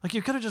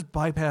you could have just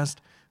bypassed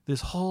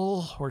this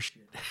whole horse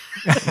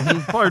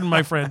pardon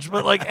my French,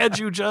 but like, had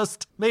you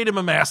just made him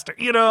a master,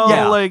 you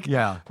know,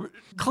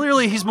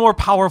 clearly he's more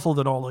powerful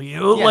than all of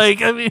you. Yes.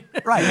 Like, I mean,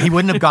 right. He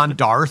wouldn't have gone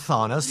Darth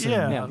on us.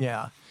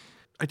 Yeah.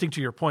 I think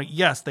to your point,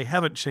 yes, they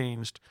haven't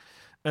changed.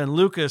 And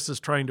Lucas is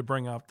trying to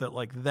bring up that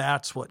like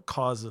that's what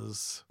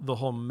causes the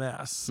whole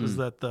mess is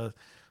that the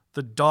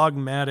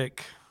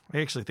dogmatic, I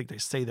actually think they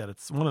say that.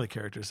 It's one of the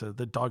characters said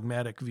the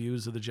dogmatic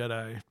views of the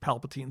Jedi.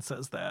 Palpatine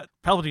says that.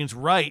 Palpatine's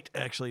right,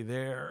 actually,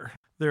 there.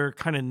 Their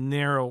kind of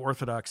narrow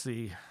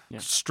orthodoxy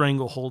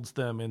strangleholds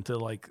them into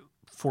like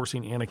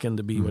forcing Anakin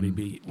to be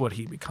what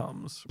he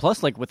becomes.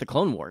 Plus, like with the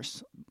Clone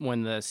Wars,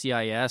 when the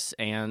CIS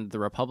and the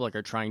Republic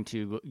are trying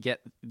to get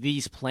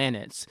these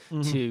planets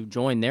to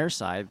join their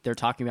side, they're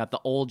talking about the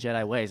old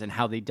Jedi ways and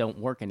how they don't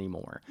work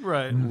anymore.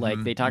 Right.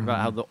 Like they talk about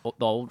how the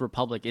old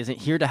Republic isn't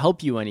here to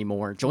help you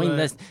anymore. Join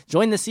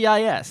the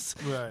CIS.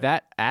 Right.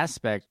 That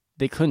aspect,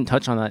 they couldn't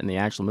touch on that in the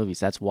actual movies.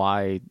 That's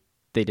why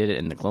they did it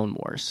in the Clone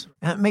Wars.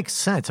 And it makes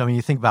sense. I mean,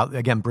 you think about,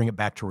 again, bring it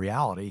back to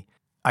reality.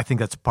 I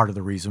think that's part of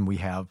the reason we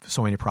have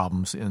so many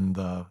problems in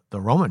the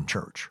Roman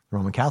Church,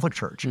 Roman Catholic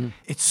Church.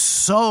 It's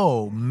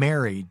so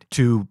married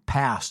to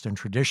past and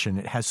tradition.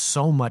 It has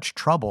so much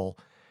trouble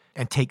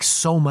and takes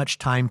so much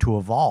time to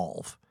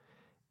evolve.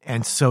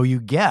 And so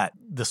you get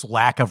this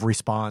lack of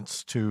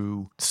response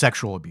to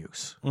sexual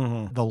abuse,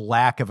 the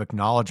lack of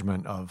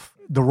acknowledgement of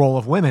the role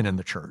of women in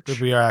the church. The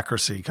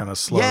bureaucracy kind of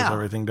slows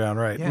everything down,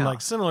 right? Yeah. And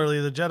like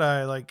similarly, the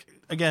Jedi, like,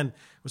 again,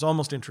 it was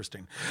almost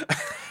interesting.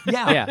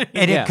 And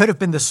it could have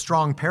been this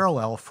strong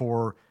parallel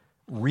for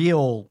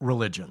real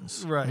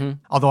religions. Right.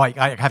 Although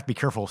I have to be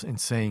careful in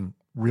saying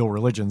real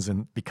religions,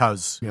 and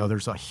because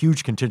there's a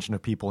huge contingent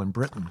of people in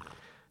Britain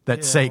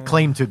that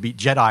claim to be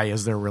Jedi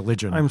as their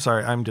religion. I'm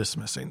sorry, I'm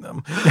dismissing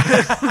them.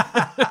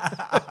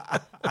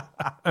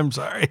 I'm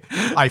sorry.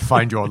 I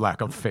find your lack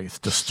of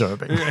faith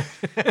disturbing.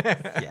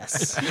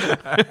 Yes.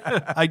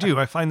 I do.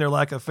 I find their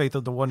lack of faith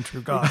of the one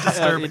true God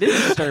disturbing. It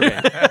is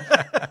disturbing.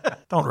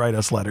 Don't write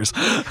us letters.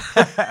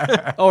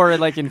 Or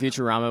like in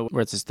Futurama,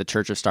 where it's just the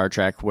Church of Star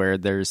Trek, where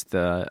there's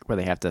where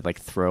they have to like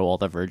throw all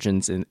the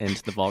virgins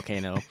into the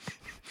volcano.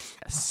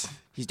 Yes.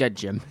 He's dead,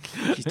 Jim.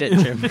 He's dead,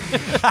 Jim.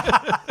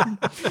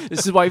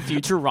 This is why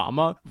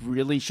Futurama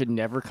really should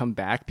never come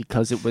back,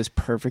 because it was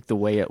perfect the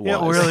way it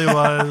was. It really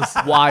was.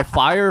 Why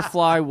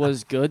Firefly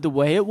was good the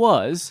way it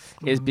was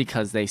is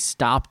because they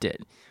stopped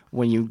it.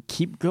 When you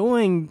keep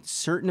going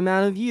certain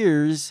amount of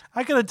years...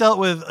 I could have dealt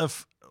with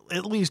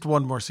at least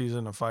one more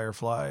season of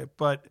Firefly,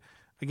 but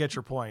I get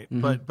your point.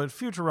 But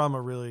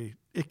Futurama really,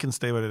 it can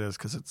stay what it is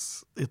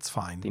because it's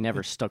fine. They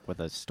never stuck with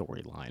a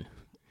storyline.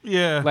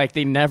 Yeah. Like,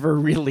 they never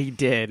really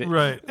did.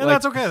 Right. And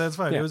that's okay. That's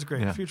fine. Yeah. It was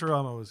great. Yeah.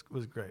 Futurama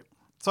was great.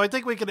 So I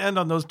think we can end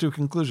on those two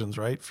conclusions,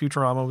 right?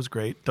 Futurama was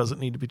great. Doesn't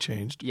need to be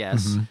changed.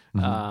 Yes.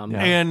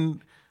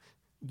 And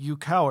you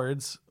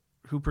cowards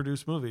who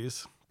produce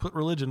movies, put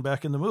religion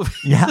back in the movies.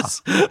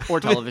 Yes.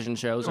 Or television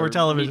shows. Or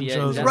television media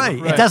shows. in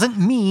general. Right. It doesn't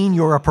mean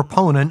you're a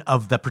proponent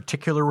of the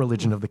particular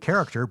religion of the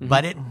character,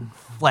 but it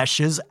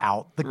fleshes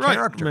out the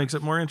character. Makes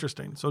it more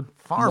interesting. So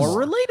Far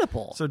More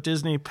relatable. So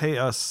Disney, pay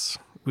us.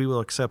 We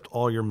will accept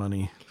all your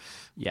money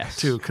Yes.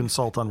 to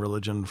consult on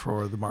religion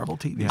for the Marvel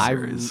TV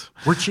series.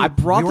 We're cheap. I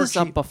brought We were this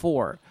up cheap.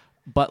 before,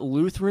 but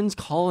Lutherans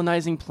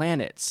colonizing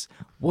planets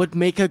would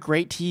make a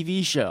great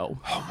TV show.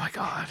 Oh my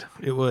God.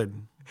 It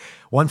would.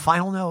 One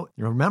final note.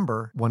 You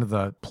remember one of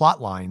the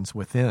plot lines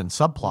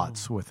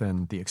subplots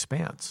within The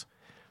Expanse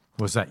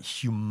was that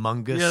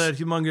humongous... Yeah, that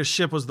humongous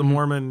ship was the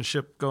Mormon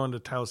ship going to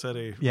Tau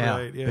Ceti. Yeah,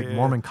 Right. big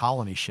Mormon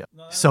colony ship.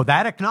 So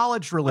that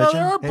acknowledged religion.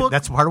 there are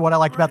That's part of what I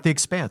liked about The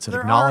Expanse. It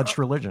acknowledged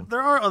religion.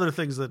 There are other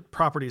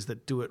properties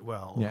that do it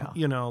well. Yeah.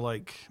 You know,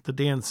 like the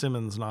Dan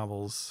Simmons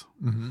novels,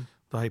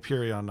 the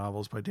Hyperion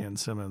novels by Dan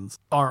Simmons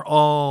are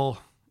all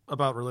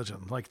about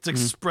religion. Like it's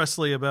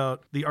expressly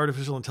about the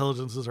artificial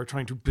intelligences are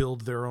trying to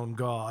build their own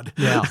god.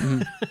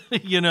 Yeah.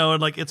 You know,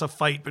 and like it's a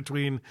fight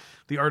between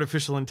the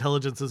artificial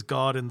intelligence's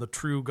god and the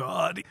true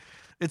god.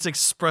 It's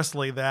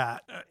expressly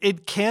that.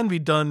 It can be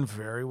done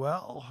very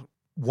well.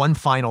 One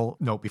final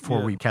note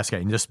before we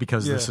cascade, and just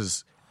because this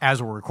is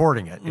as we're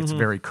recording it, it's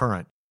very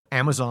current.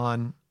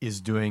 Amazon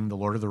is doing the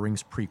Lord of the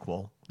Rings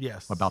prequel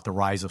Yes. about the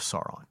rise of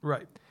Sauron.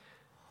 Right.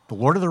 The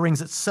Lord of the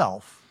Rings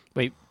itself,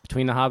 Wait,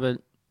 between The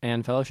Hobbit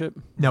and Fellowship?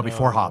 no,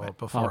 before Hobbit.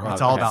 Before Hobbit.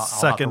 It's all Okay. about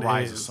Second the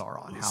rise age. of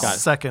Sauron. Got it.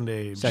 Second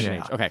age. Second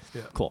Age. Okay,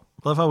 cool.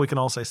 I love how we can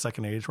all say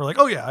second age. We're like,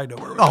 oh yeah, I know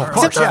where we Oh, are. of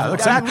course, yeah,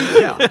 exactly.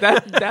 Yeah.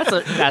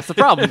 That's the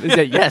problem. Is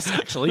that yes,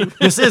 actually.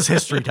 This is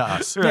history to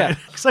us. Right. Yeah.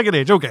 Second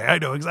age. Okay, I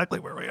know exactly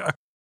where we are.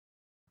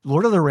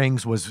 Lord of the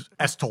Rings was,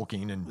 as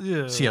Tolkien and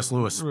Yeah. C.S.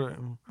 Lewis Right.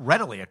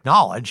 readily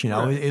acknowledge,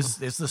 Right. is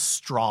the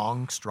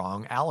strong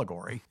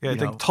allegory. Yeah, I you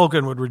think know.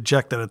 Tolkien would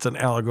reject that it's an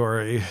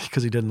allegory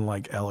because he didn't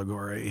like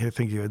allegory. I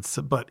think he would,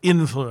 but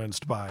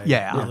influenced by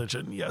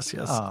religion. Yes,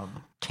 yes.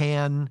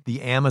 Can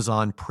the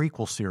Amazon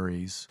prequel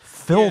series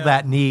fill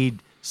that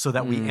need so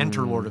that we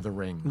enter Lord of the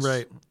Rings?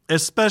 Right.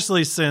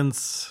 Especially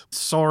since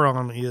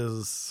Sauron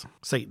is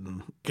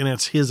Satan and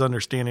it's his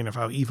understanding of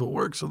how evil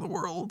works in the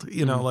world.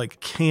 You know, like,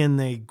 can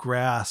they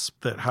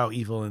grasp that how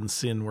evil and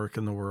sin work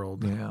in the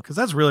world? Yeah. Because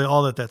that's really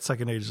all that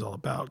second age is all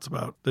about. It's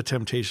about the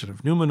temptation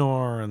of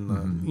Numenor and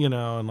the, you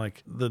know, and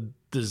like the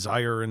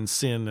desire and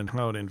sin and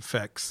how it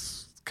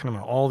infects kind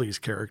of all these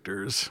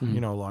characters, you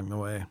know, along the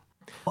way.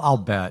 I'll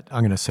bet,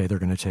 I'm going to say they're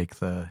going to take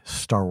the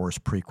Star Wars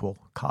prequel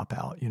cop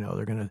out. You know,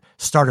 they're going to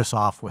start us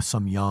off with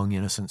some young,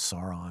 innocent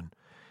Sauron.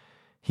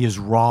 He is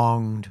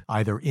wronged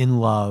either in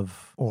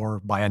love or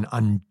by an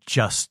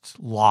unjust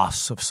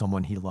loss of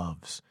someone he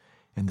loves,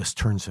 and this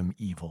turns him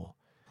evil.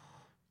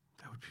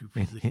 That would be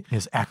really, In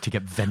his act to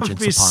get that vengeance would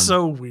be upon.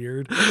 so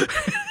weird.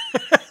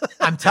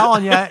 I'm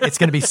telling you, it's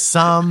going to be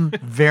some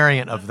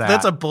variant of that.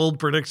 That's a bold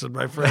prediction,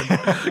 my friend,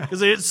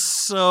 because it's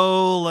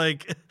so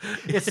like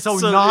It's so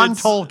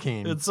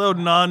non-Tolkien. It's so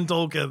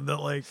non-Tolkien that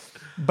like,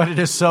 but it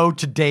is so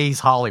today's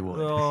Hollywood.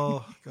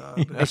 oh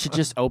god, It should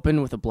just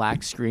open with a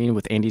black screen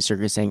with Andy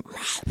Serkis saying,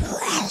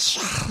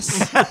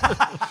 "Precious,"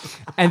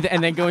 and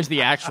then go into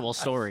the actual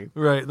story.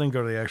 right? Then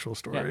go to the actual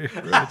story.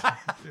 Right.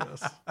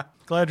 Yes,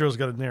 Galadriel's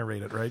got to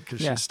narrate it, right?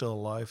 Because Yeah. she's still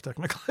alive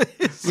technically.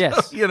 So,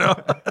 Yes. you know,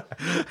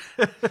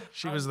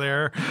 she was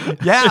there.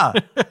 Yeah,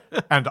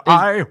 and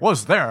I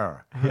was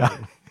there. Yeah,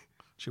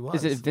 She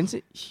was. Is it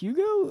Vincent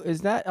Hugo?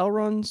 Is that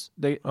Elrond's?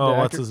 Oh,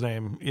 what's his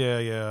name? Yeah.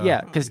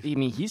 Yeah, because I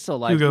mean he's still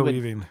alive. Hugo He would-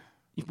 Weaving.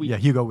 yeah,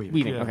 Hugo Weaving.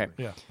 Weaving. Yeah. Okay.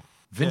 Yeah.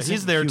 Vincent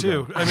he's there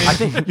Hugo. too. I mean, I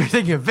think you're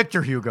thinking of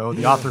Victor Hugo,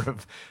 the author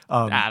of.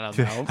 I don't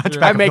know.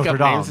 Hunchback I of make Notre up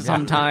Dame. names Yeah.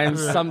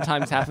 sometimes.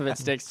 Sometimes half of it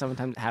sticks.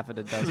 Sometimes half of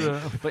it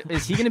doesn't. But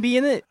is he going to be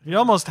in it? he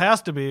almost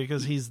has to be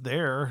because he's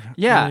there.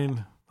 Yeah. I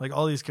mean, like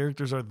all these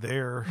characters are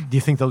there. Do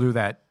you think they'll do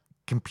that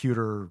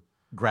computer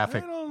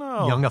graphic I don't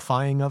know.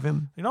 youngifying of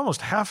him? You'd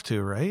almost have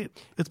to, right?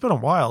 It's been a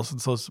while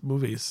since those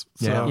movies.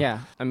 So. Yeah.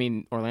 I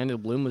mean, Orlando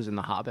Bloom was in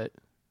The Hobbit,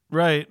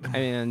 Right.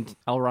 and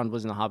Elrond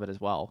was in The Hobbit as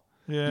well.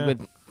 Yeah. You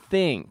would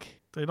think.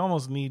 They'd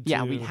almost need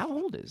Yeah. to. How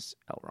old is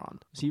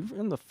Elrond? Is he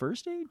in the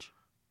first age?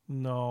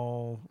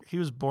 No. He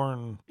was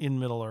born in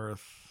Middle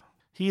Earth.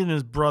 He and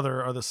his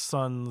brother are the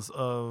sons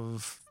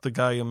of the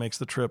guy who makes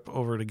the trip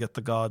over to get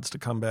the gods to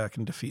come back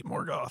and defeat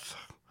Morgoth.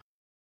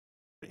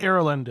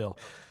 Arelendil.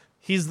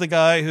 He's the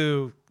guy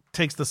who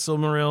takes the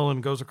Silmaril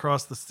and goes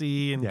across the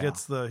sea and Yeah.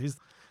 gets the...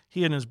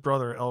 He and his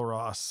brother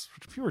Elros.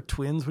 If you were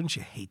twins, wouldn't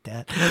you hate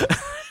that?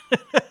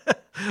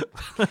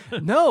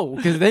 No,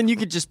 because then you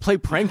could just play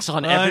pranks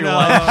on I everyone.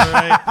 know,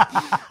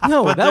 right?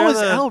 No, But that they're was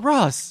the- El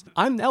Ross.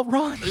 I'm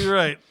Elrond. You're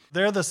right.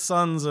 They're the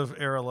sons of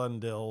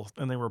Arelendil,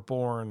 and they were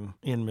born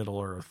in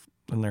Middle Earth,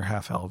 and they're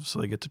half elves,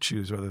 so they get to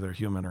choose whether they're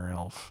human or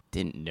elf.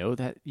 Didn't know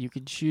that you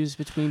could choose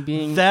between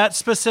being. That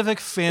specific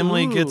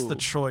family gets the Ooh.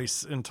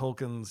 choice in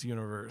Tolkien's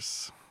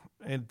universe,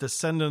 and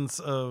descendants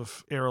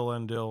of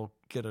Arelendil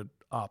get an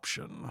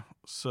option.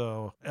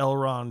 So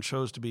Elrond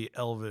chose to be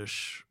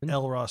elvish,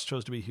 Elros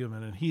chose to be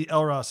human, and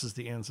Elros is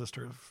the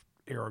ancestor of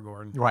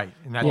Aragorn. Right,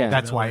 and Yeah.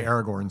 that's why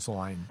Aragorn's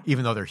line,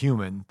 even though they're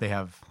human, they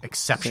have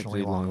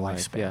exceptionally long long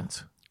life, yeah.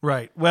 lifespans.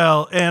 Right.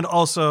 Well, and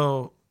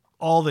also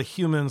all the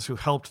humans who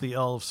helped the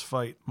elves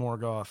fight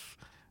Morgoth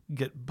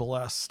get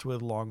blessed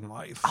with long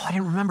life. Oh, I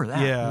didn't remember that.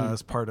 Yeah,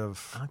 as part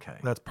of Okay.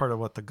 that's part of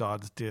what the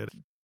gods did.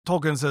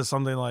 Tolkien says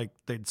something like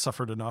they'd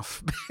suffered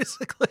enough,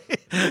 basically.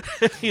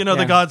 The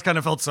Yeah. gods kind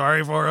of felt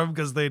sorry for them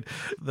because the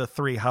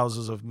three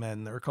houses of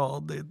men, they're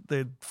called.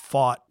 They'd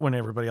fought when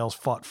everybody else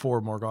fought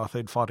for Morgoth.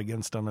 They'd fought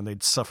against them and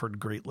they'd suffered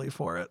greatly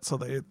for it. So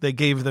they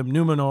gave them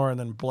Numenor and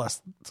then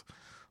blessed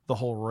the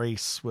whole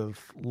race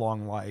with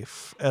long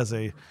life as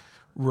a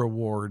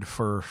reward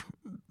for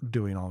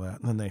doing all that.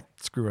 And then they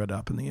screw it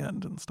up in the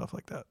end and stuff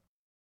like that.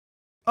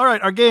 All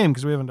right, our game,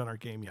 because we haven't done our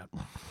game yet.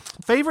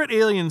 Favorite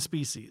alien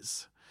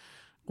species.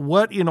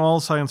 What in all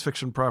science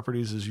fiction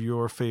properties is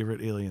your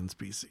favorite alien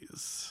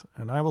species?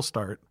 And I will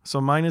start. So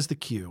mine is the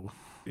Q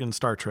in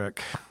Star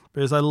Trek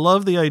because I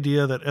love the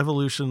idea that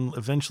evolution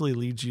eventually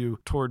leads you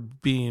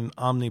toward being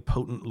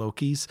omnipotent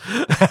Lokis.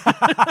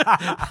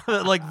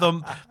 Like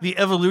the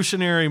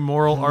evolutionary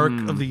moral arc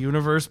of the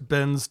universe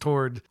bends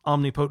toward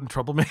omnipotent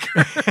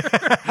troublemaker.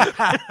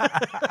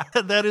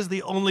 That is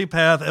the only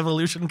path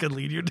evolution can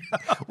lead you down.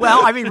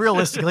 Well, I mean,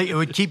 realistically, it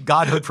would keep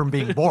godhood from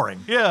being boring.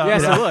 Yeah.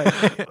 Yes,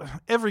 it would.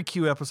 Every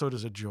Q episode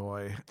is a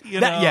joy.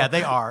 Yeah,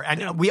 they are.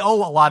 And we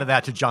owe a lot of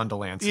that to John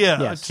Delancey. Yeah.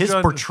 Yes. His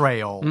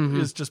portrayal.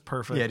 is just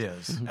perfect. Yeah, it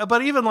is.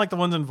 But even like the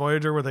ones in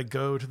Voyager where they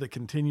go to the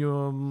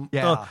continuum,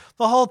 Yeah.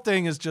 the whole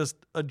thing is just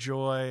a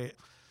joy.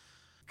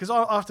 Because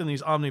often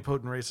these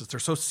omnipotent races, they're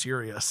so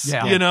serious.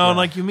 Yeah. And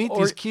like you meet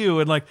these Q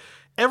and like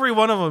every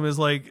one of them is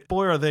like,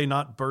 boy, are they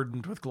not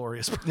burdened with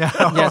glorious. Yes.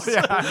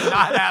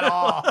 Not at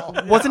all.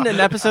 Wasn't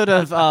an episode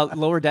of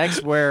Lower Decks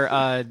where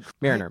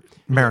Mariner.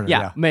 Mariner,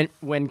 yeah.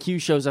 When Q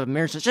shows up,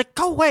 Mariner's just like,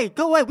 go away, we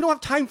don't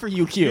have time for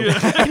you, Q.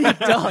 And he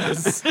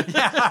does.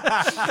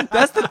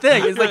 That's the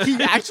thing, is like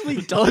he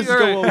actually does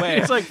go away.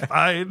 It's like,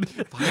 fine.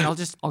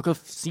 I'll go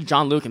see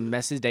John Luke and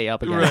mess his day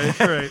up again.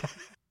 Right.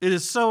 It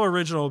is so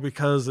original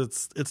because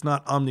it's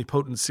not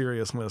omnipotent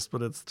seriousness,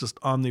 but it's just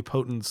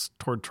omnipotence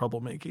toward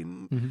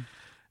troublemaking. Mm-hmm.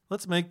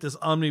 Let's make this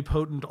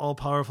omnipotent,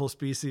 all-powerful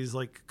species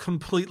like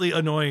completely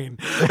annoying.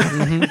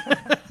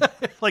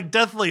 Like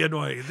deathly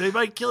annoying. They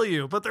might kill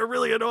you, but they're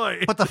really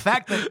annoying. But the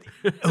fact that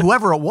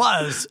whoever it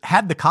was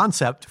had the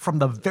concept from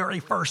the very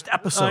first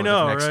episode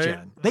of Next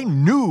Gen. They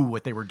knew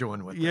what they were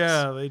doing with this.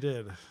 Yeah, they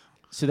did.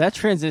 So that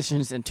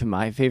transitions into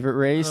my favorite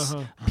race,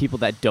 people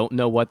that don't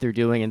know what they're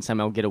doing and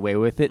somehow get away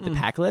with it, the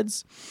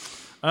Pakleds.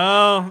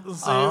 Oh,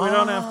 see, we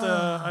don't have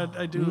to.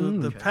 I do.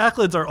 The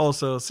Pakleds are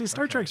also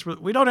Star Trek's.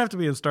 We don't have to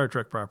be in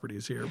Slike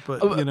properties here,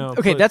 but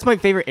Okay, that's my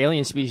favorite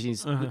alien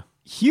species.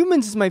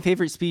 Humans is my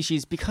favorite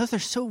species because they're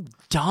so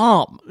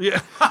dumb.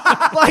 Yeah,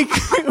 like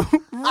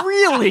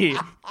really.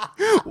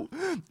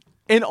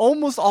 In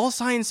almost all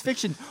science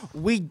fiction,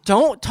 we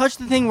don't touch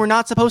the thing we're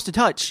not supposed to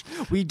touch.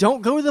 We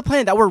don't go to the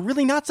planet that we're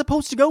really not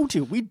supposed to go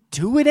to. We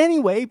do it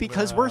anyway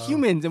because we're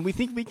humans and we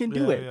think we can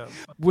do it. Yeah.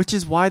 Which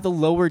is why the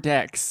Lower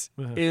Decks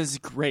is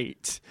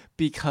great,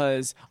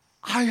 because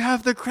I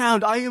have the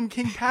crown. I am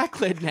King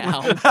Pakled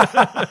now.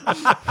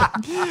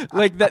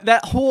 Like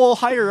that whole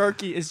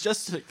hierarchy is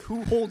just like,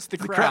 who holds the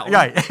crown.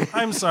 Right.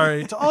 I'm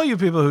sorry to all you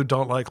people who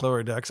don't like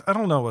Lower Decks. I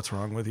don't know what's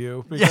wrong with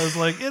you, because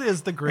like it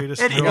is the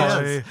greatest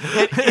joy.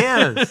 It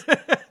is.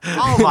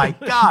 Oh my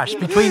gosh!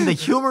 Between the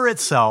humor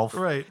itself,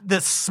 right,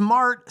 the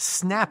smart,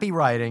 snappy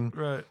writing,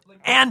 right,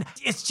 and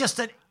it's just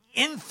an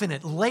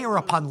infinite layer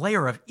upon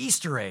layer of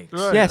Easter eggs.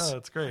 Right. Yes,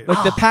 that's great.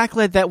 Like the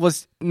Pakled that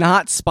was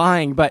not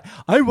spying, but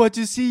I want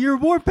to see your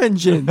warp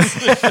engines,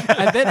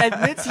 and then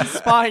admits he's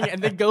spying,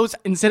 and then goes,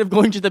 instead of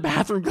going to the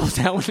bathroom, goes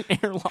down an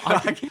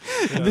airlock.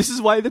 This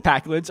is why the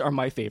Pakleds are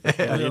my favorite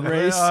alien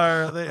race.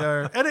 They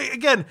are, and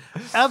again,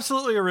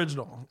 absolutely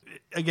original.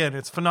 Again,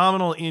 it's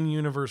phenomenal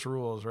in-universe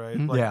rules, right?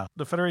 Like,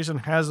 the Federation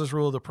has this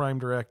rule of the Prime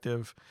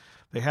Directive.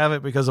 They have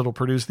it because it'll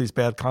produce these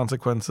bad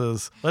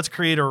consequences. Let's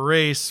create a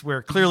race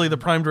where clearly the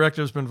Prime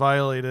Directive has been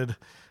violated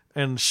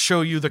and show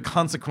you the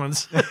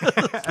consequence. Well,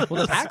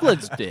 the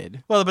Pakleds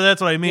did. Well, but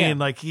that's what I mean.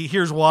 Yeah. Like,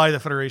 here's why the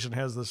Federation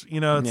has this.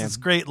 It's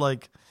great.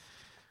 Like,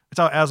 it's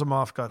how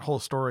Asimov got whole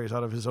stories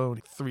out of his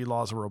own 3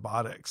 laws of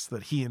robotics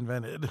that he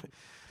invented.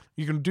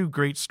 You can do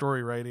great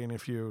story writing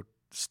if you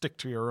stick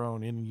to your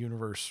own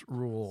in-universe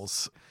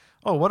rules.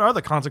 Oh, what are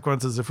the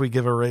consequences if we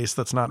give a race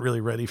that's not really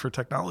ready for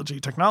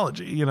technology?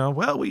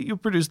 Well, you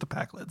produce the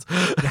Pakleds.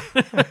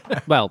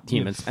 Well,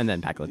 humans and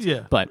then Pakleds.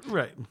 Yeah. But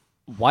right.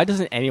 Why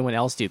doesn't anyone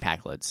else do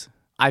Pakleds?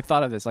 I've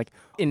thought of this. Like,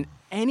 in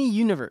any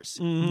universe,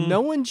 no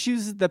one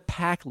chooses the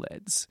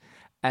Pakleds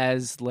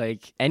as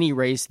like any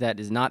race that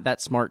is not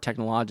that smart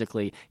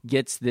technologically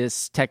gets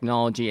this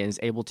technology and is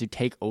able to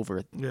take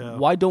over. Yeah.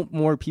 Why don't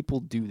more people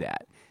do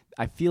that?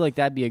 I feel like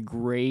that'd be a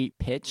great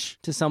pitch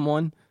to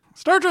someone.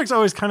 Star Trek's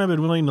always kind of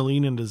been willing to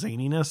lean into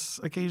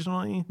zaniness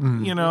occasionally.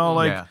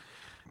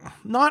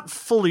 Not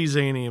fully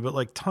zany, but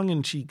like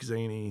tongue-in-cheek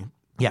zany.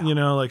 Yeah.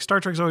 Like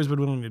Star Trek's always been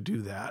willing to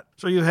do that.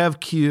 So you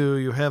have Q,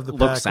 you have the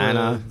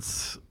Loxana.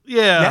 Pakleds.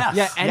 Yeah.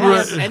 Yes.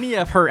 Yeah, any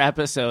of her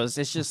episodes,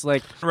 it's just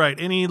like... Right,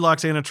 any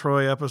Loxana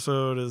Troy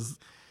episode is...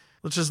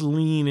 Let's just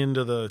lean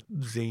into the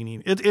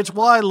zany. It's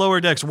why Lower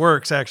Decks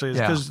works, actually, is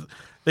because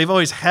they've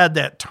always had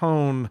that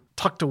tone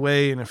tucked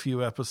away in a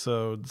few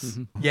episodes.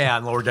 Yeah,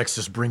 and Lower Decks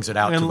just brings it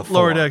out to the fore.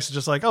 Lower Decks is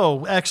just like,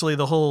 oh, actually,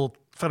 the whole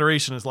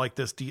Federation is like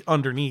this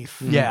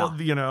underneath. Yeah.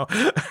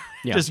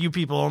 Just you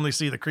people only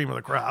see the cream of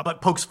the crop.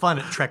 But pokes fun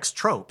at Trek's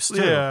tropes,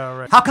 too. Yeah,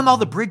 right. How come all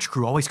the bridge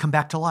crew always come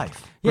back to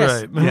life?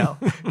 Yes.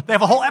 Right. They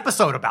have a whole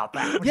episode about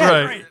that. Which Yeah, is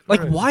Right. great.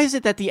 like why is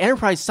it that the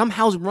Enterprise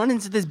somehow run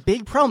into this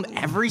big problem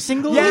every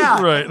single Yeah.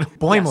 week? Right.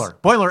 Boimler.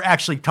 Boimler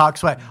actually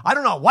talks about, I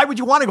don't know, why would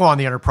you want to go on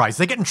the Enterprise?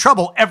 They get in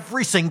trouble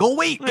every single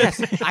week.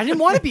 Yes, I didn't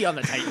want to be on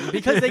the Titan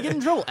because they get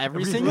in trouble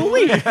every single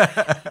week.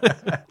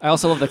 I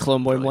also love the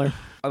clone Boimler.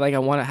 Like, I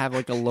want to have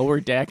like a Lower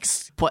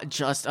Decks, but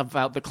just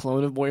about the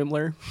clone of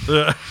Boimler.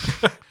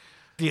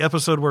 the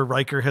episode where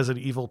Riker has the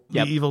evil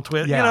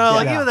twin. Yeah, You know,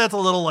 like yeah. even that's a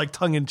little like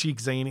tongue in cheek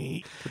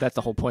zany. But that's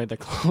the whole point of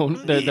the clone,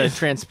 the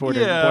transporter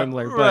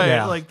Boimler. But right.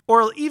 Yeah. Like,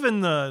 or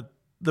even the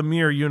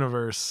mirror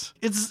universe.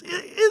 It's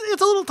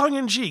a little tongue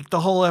in cheek. The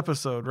whole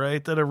episode,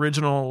 right? That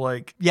original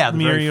like the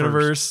mirror very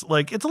universe.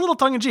 Like it's a little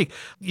tongue in cheek.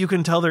 You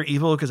can tell they're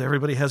evil because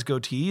everybody has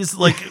goatees.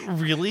 Like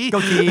really,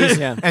 Goatees,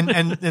 Yeah.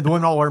 and the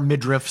women all wear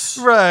midriffs.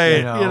 right?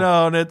 You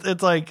know. And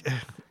it's like.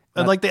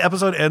 And like the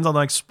episode ends on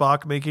like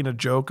Spock making a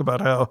joke about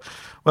how,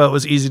 well, it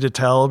was easy to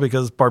tell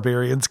because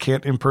barbarians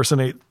can't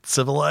impersonate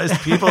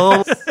civilized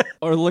people.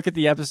 Or look at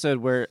the episode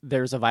where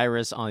there's a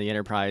virus on the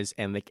Enterprise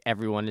and like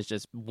everyone is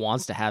just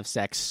wants to have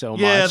sex so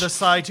Yeah, much. the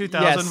Psi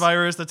 2000 Yes.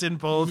 virus that's in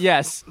both.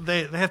 Yes.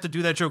 They have to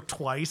do that joke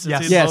twice. It's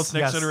Yes. in Yes. both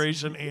Next Yes.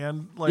 Generation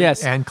and like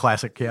Yes. And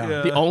classic, yeah.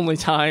 Yeah. The only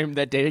time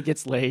that Data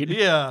gets laid.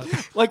 Yeah.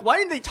 Like, why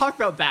didn't they talk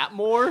about that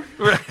more?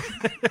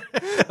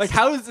 Like,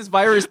 how is this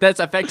virus that's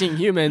affecting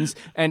humans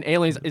and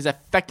aliens is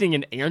affecting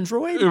an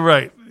android?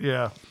 Right.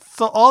 Yeah.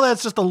 So all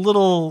that's just a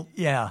little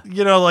Yeah.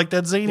 you know, like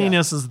that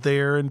zaniness is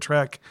there in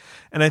Trek.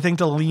 And I think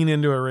to lean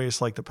into a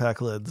race like the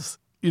Packlids,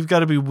 you've got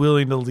to be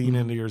willing to lean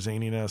into your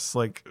zaniness.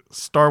 Like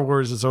Star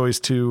Wars is always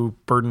too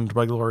burdened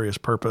by glorious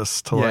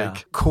purpose to Yeah.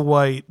 like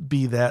quite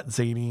be that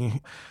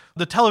zany.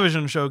 The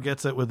television show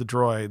gets it with the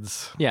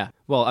droids. Yeah.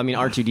 Well, I mean,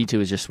 R2D2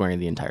 is just swearing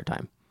the entire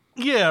time.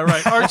 Yeah,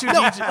 right.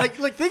 R2D2.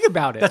 Like think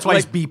about it. That's why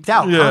like, he's beeped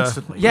out Yeah.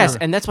 constantly. Yes,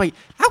 and that's why.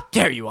 How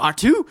dare you,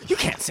 R2? You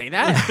can't say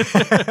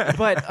that.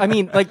 But I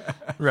mean, like,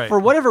 Right. for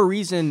whatever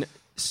reason,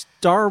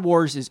 Star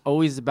Wars is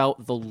always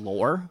about the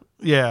lore,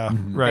 Yeah,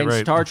 right, and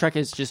right. Star Trek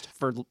is just,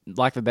 for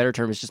lack of a better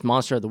term, is just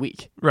monster of the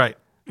week. Right.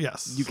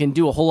 Yes. You can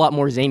do a whole lot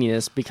more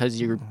zaniness because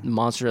you're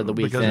monster of the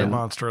week. because you're than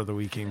monster of the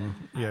weeking.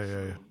 Yeah.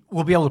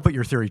 We'll be able to put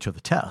your theory to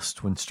the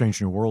test when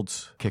Strange New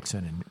Worlds kicks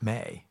in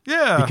May.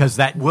 Yeah. Because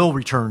that will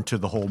return to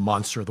the whole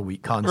Monster of the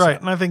Week concept. Right.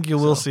 And I think you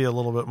will see a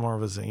little bit more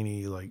of a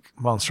zany, like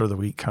monster of the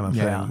week kind of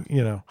Yeah. thing,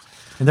 you know.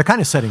 And they're kind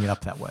of setting it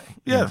up that way.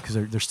 Yeah. Because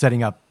they're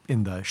setting up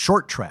in the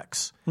short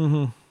treks,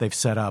 they've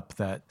set up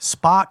that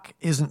Spock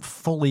isn't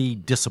fully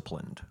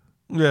disciplined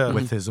Yeah.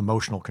 with his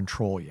emotional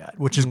control yet,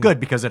 which is good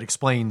because it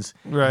explains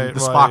Right, the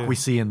why- Spock we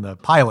see in the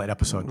pilot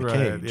episode, The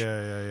right. Cage.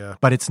 Yeah.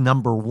 But it's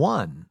number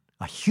one,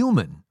 a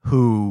human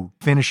who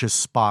finishes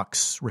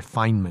Spock's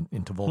refinement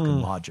into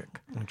Vulcan logic.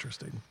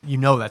 Interesting. You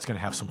know that's going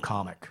to have some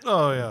comic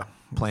Oh, yeah.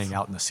 playing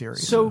out in the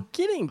series. So,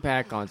 getting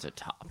back onto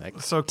topic,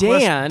 So,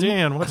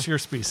 Dan, what's your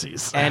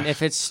species? and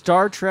if it's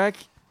Star Trek,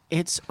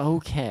 it's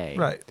okay.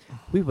 Right.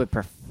 We would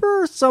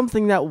prefer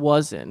something that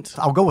wasn't.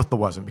 I'll go with the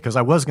wasn't because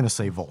I was going to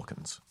say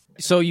Vulcans.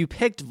 So you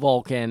picked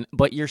Vulcan,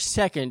 but your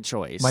second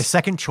choice. My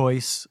second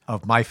choice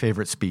of my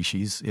favorite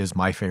species is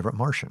my favorite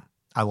Martian.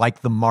 I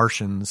like the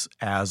Martians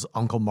as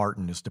Uncle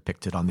Martin is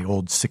depicted on the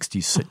old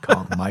 60s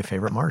sitcom, My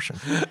Favorite Martian.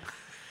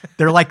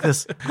 They're like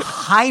this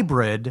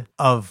hybrid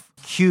of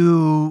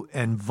Q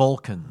and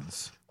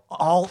Vulcans,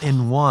 all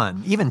in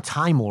one, even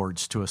Time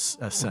Lords to a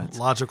sense.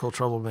 Logical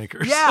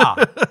troublemakers. Yeah.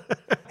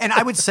 And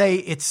I would say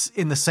it's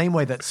in the same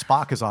way that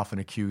Spock is often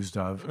accused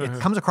of. It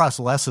comes across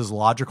less as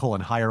logical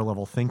and higher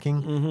level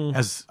thinking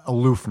as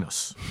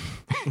aloofness.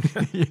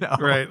 You know?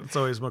 Right. It's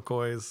always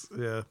McCoy's.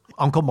 Yeah.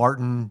 Uncle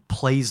Martin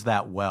plays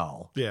that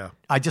well. Yeah.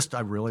 I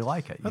really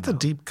like it. That's a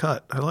deep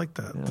cut. I like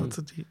that.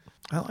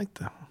 I like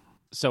that.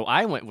 So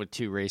I went with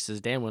two races.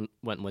 Dan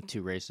went with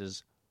two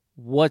races.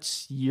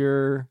 What's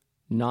your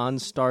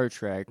non-Star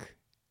Trek?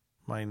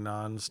 My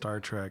non-Star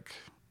Trek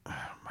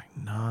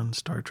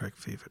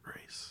favorite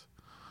race.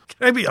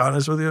 Can I be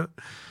honest with you?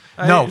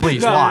 No,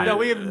 please, why? No,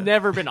 we have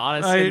never been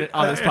honest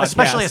on this podcast.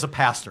 Especially as a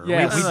pastor.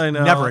 Yes. We I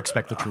know. never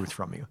expect the truth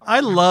from you. I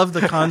love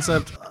the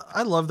concept.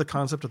 I love the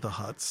concept of the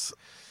Hutts.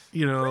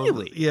 You know,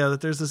 Really? yeah,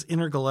 that there's this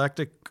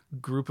intergalactic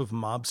group of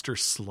mobster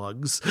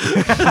slugs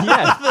Yes.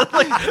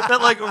 that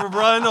like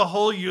run a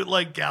whole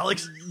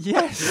galaxy.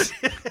 Yes.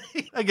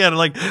 Again,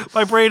 like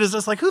my brain is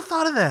just like, who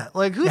thought of that?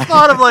 Like, who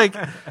thought of like,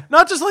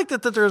 not just like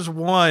that there's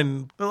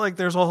one, but like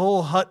there's a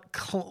whole hut,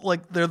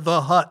 like they're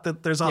the hut,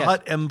 that there's a Yes.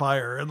 hut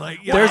empire, and like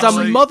yeah, There's a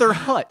like- mother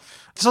hut.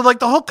 So like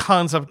the whole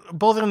concept,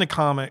 both in the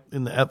comic,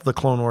 in the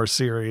Clone Wars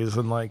series,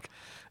 and like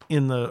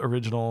in the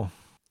original.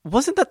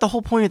 Wasn't that the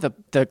whole point of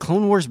the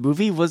Clone Wars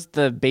movie? Was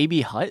the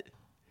baby hut?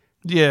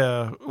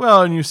 Yeah,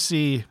 well, and you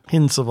see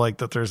hints of like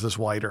that there's this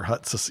wider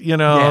hut, Yeah,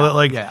 that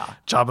like yeah.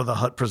 Jabba the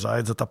Hutt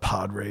presides at the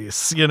pod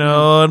race,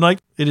 and like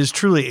it is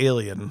truly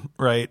alien,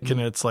 right?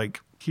 And it's like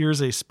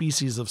here's a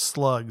species of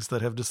slugs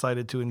that have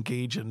decided to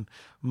engage in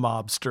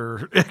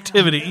mobster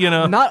activity,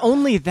 Not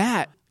only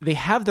that, they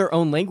have their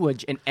own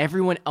language and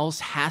everyone else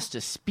has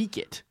to speak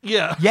it.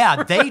 Yeah,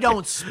 Yeah, they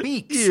don't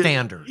speak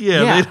standard.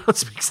 yeah, Yeah. they don't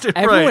speak standard.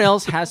 Everyone right.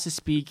 else has to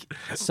speak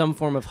some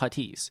form of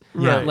Huttese.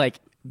 Right. Like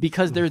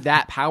because they're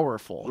that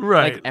powerful.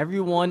 Right. Like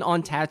everyone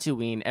on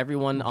Tatooine,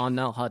 everyone on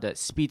Nal Hutta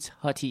speaks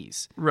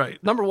Huttese. Right.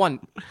 Number one,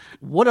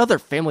 what other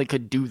family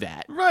could do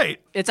that? Right.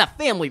 It's a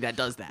family that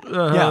does that.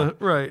 Yeah.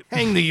 Right.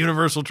 Hang the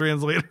universal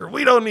translator.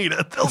 We don't need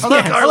it. They'll I speak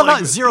love our how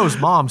language. Zero's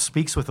mom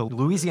speaks with a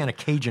Louisiana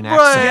Cajun Right,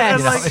 accent. Yes. and,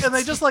 you know? like, and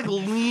they just like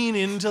lean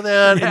into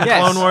that in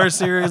Yes. Clone Wars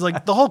series.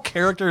 Like the whole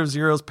character of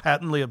Zero is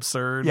patently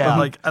absurd, Yeah. but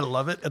like I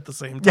love it at the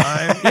same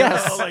time. You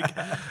Yes. know, like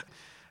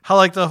how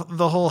like the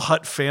whole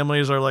Hutt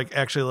families are like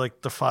actually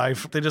like the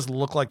five. They just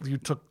look like you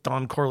took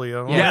Don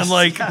Corleone Yes. and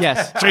like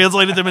Yes.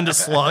 translated them into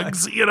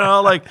slugs. You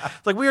know, like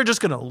we are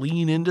just gonna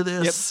lean into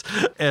this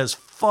as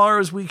far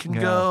as we can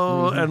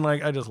go, and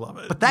like I just love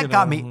it. But that you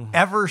got know? me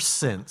ever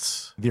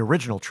since the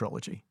original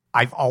trilogy.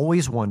 I've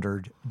always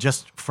wondered,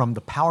 just from the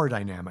power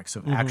dynamics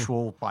of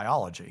actual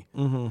biology,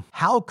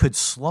 how could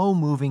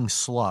slow-moving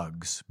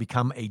slugs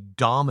become a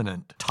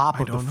dominant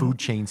top of the food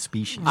chain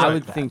species? I like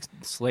would that? think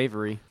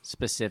slavery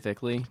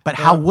specifically. But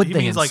how would He they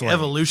means enslave? like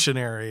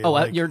evolutionary. Oh,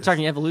 like, you're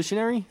talking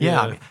evolutionary?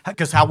 Yeah,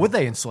 because how would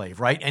they enslave,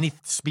 right? Any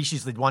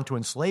species they'd want to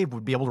enslave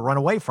would be able to run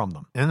away from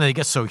them. And then they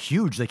get so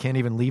huge they can't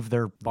even leave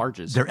their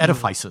Barges. their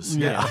edifices.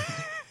 Yeah.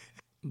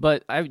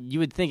 But you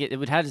would think it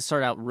would have to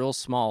start out real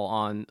small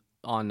on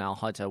Nal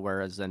Hutta,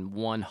 whereas then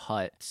one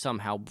Hutt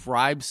somehow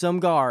bribes some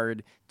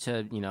guard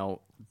to,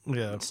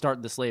 Yeah.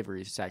 start the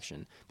slavery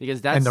section.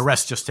 Because that's And the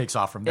rest just takes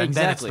off from them.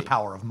 Then it's Exactly. the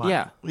power of money.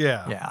 Yeah.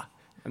 Yeah. Yeah.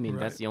 I mean,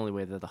 that's the only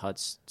way that the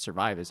Hutts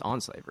survive is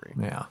on slavery.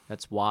 Yeah.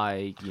 That's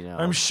why,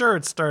 I'm sure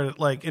it started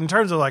like in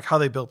terms of like how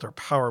they built their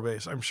power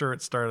base. I'm sure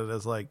it started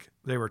as like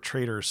they were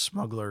traders,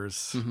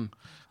 smugglers.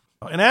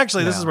 And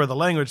actually, this is where the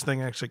language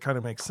thing actually kind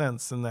of makes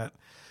sense in that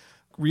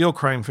real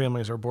crime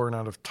families are born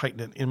out of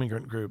tight-knit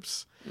immigrant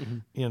groups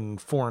in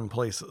foreign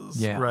places,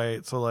 Yeah.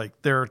 right? So like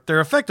they're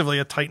effectively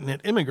a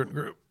tight-knit immigrant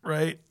group,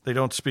 right? They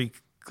don't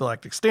speak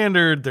Galactic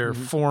Standard. They're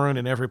foreign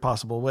in every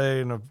possible way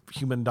in a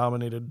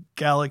human-dominated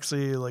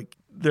galaxy. Like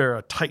they're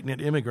a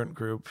tight-knit immigrant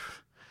group.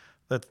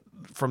 That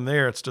from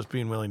there, it's just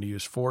being willing to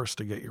use force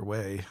to get your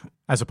way.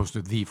 As opposed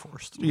to the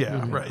force.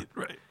 Yeah, right.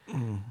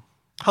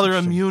 How they're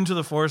immune to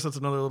the force, that's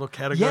another little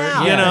category.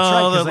 Yeah, you that's know, right,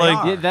 'cause that, they like,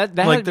 are. Yeah, that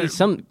Like had to they're- be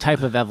some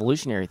type of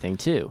evolutionary thing,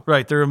 too.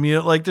 right, they're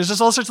immune. Like, there's just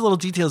all sorts of little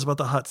details about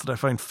the Hutts that I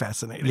find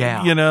fascinating.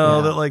 Yeah, You know,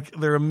 yeah. that like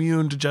they're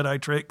immune to Jedi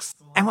tricks.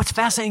 And what's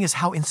fascinating is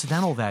how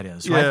incidental that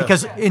is, right? Yeah.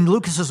 Because in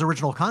Lucas's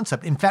original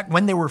concept, in fact,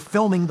 when they were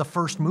filming the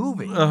first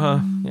movie,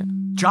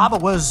 Jabba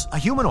was a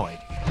humanoid.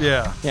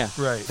 Yeah. Yeah.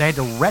 Right. They had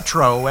to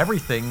retro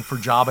everything for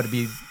Jabba to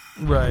be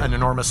Right. an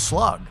enormous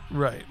slug.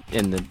 Right.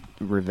 In the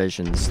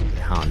revisions,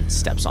 Han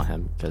steps on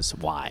him, because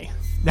why?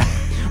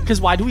 Because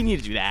why do we need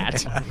to do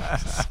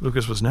that?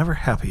 Lucas was never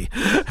happy.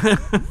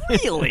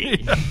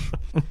 Really?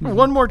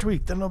 One more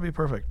tweak, then it'll be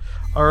perfect.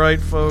 All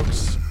right,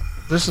 folks.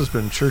 This has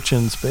been Church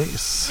in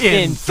Space.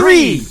 In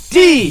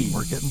 3D!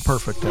 We're getting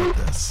perfect at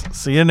this.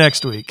 See you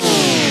next week.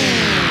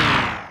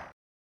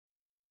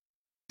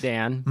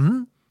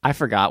 Dan, I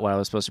forgot what I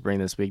was supposed to bring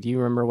this week. Do you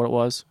remember what it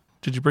was?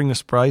 Did you bring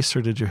this Bryce,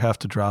 or did you have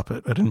to drop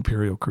it at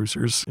Imperial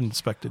Cruisers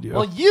inspected you?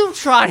 Well, you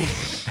try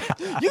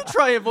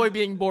and avoid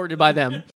being boarded by them.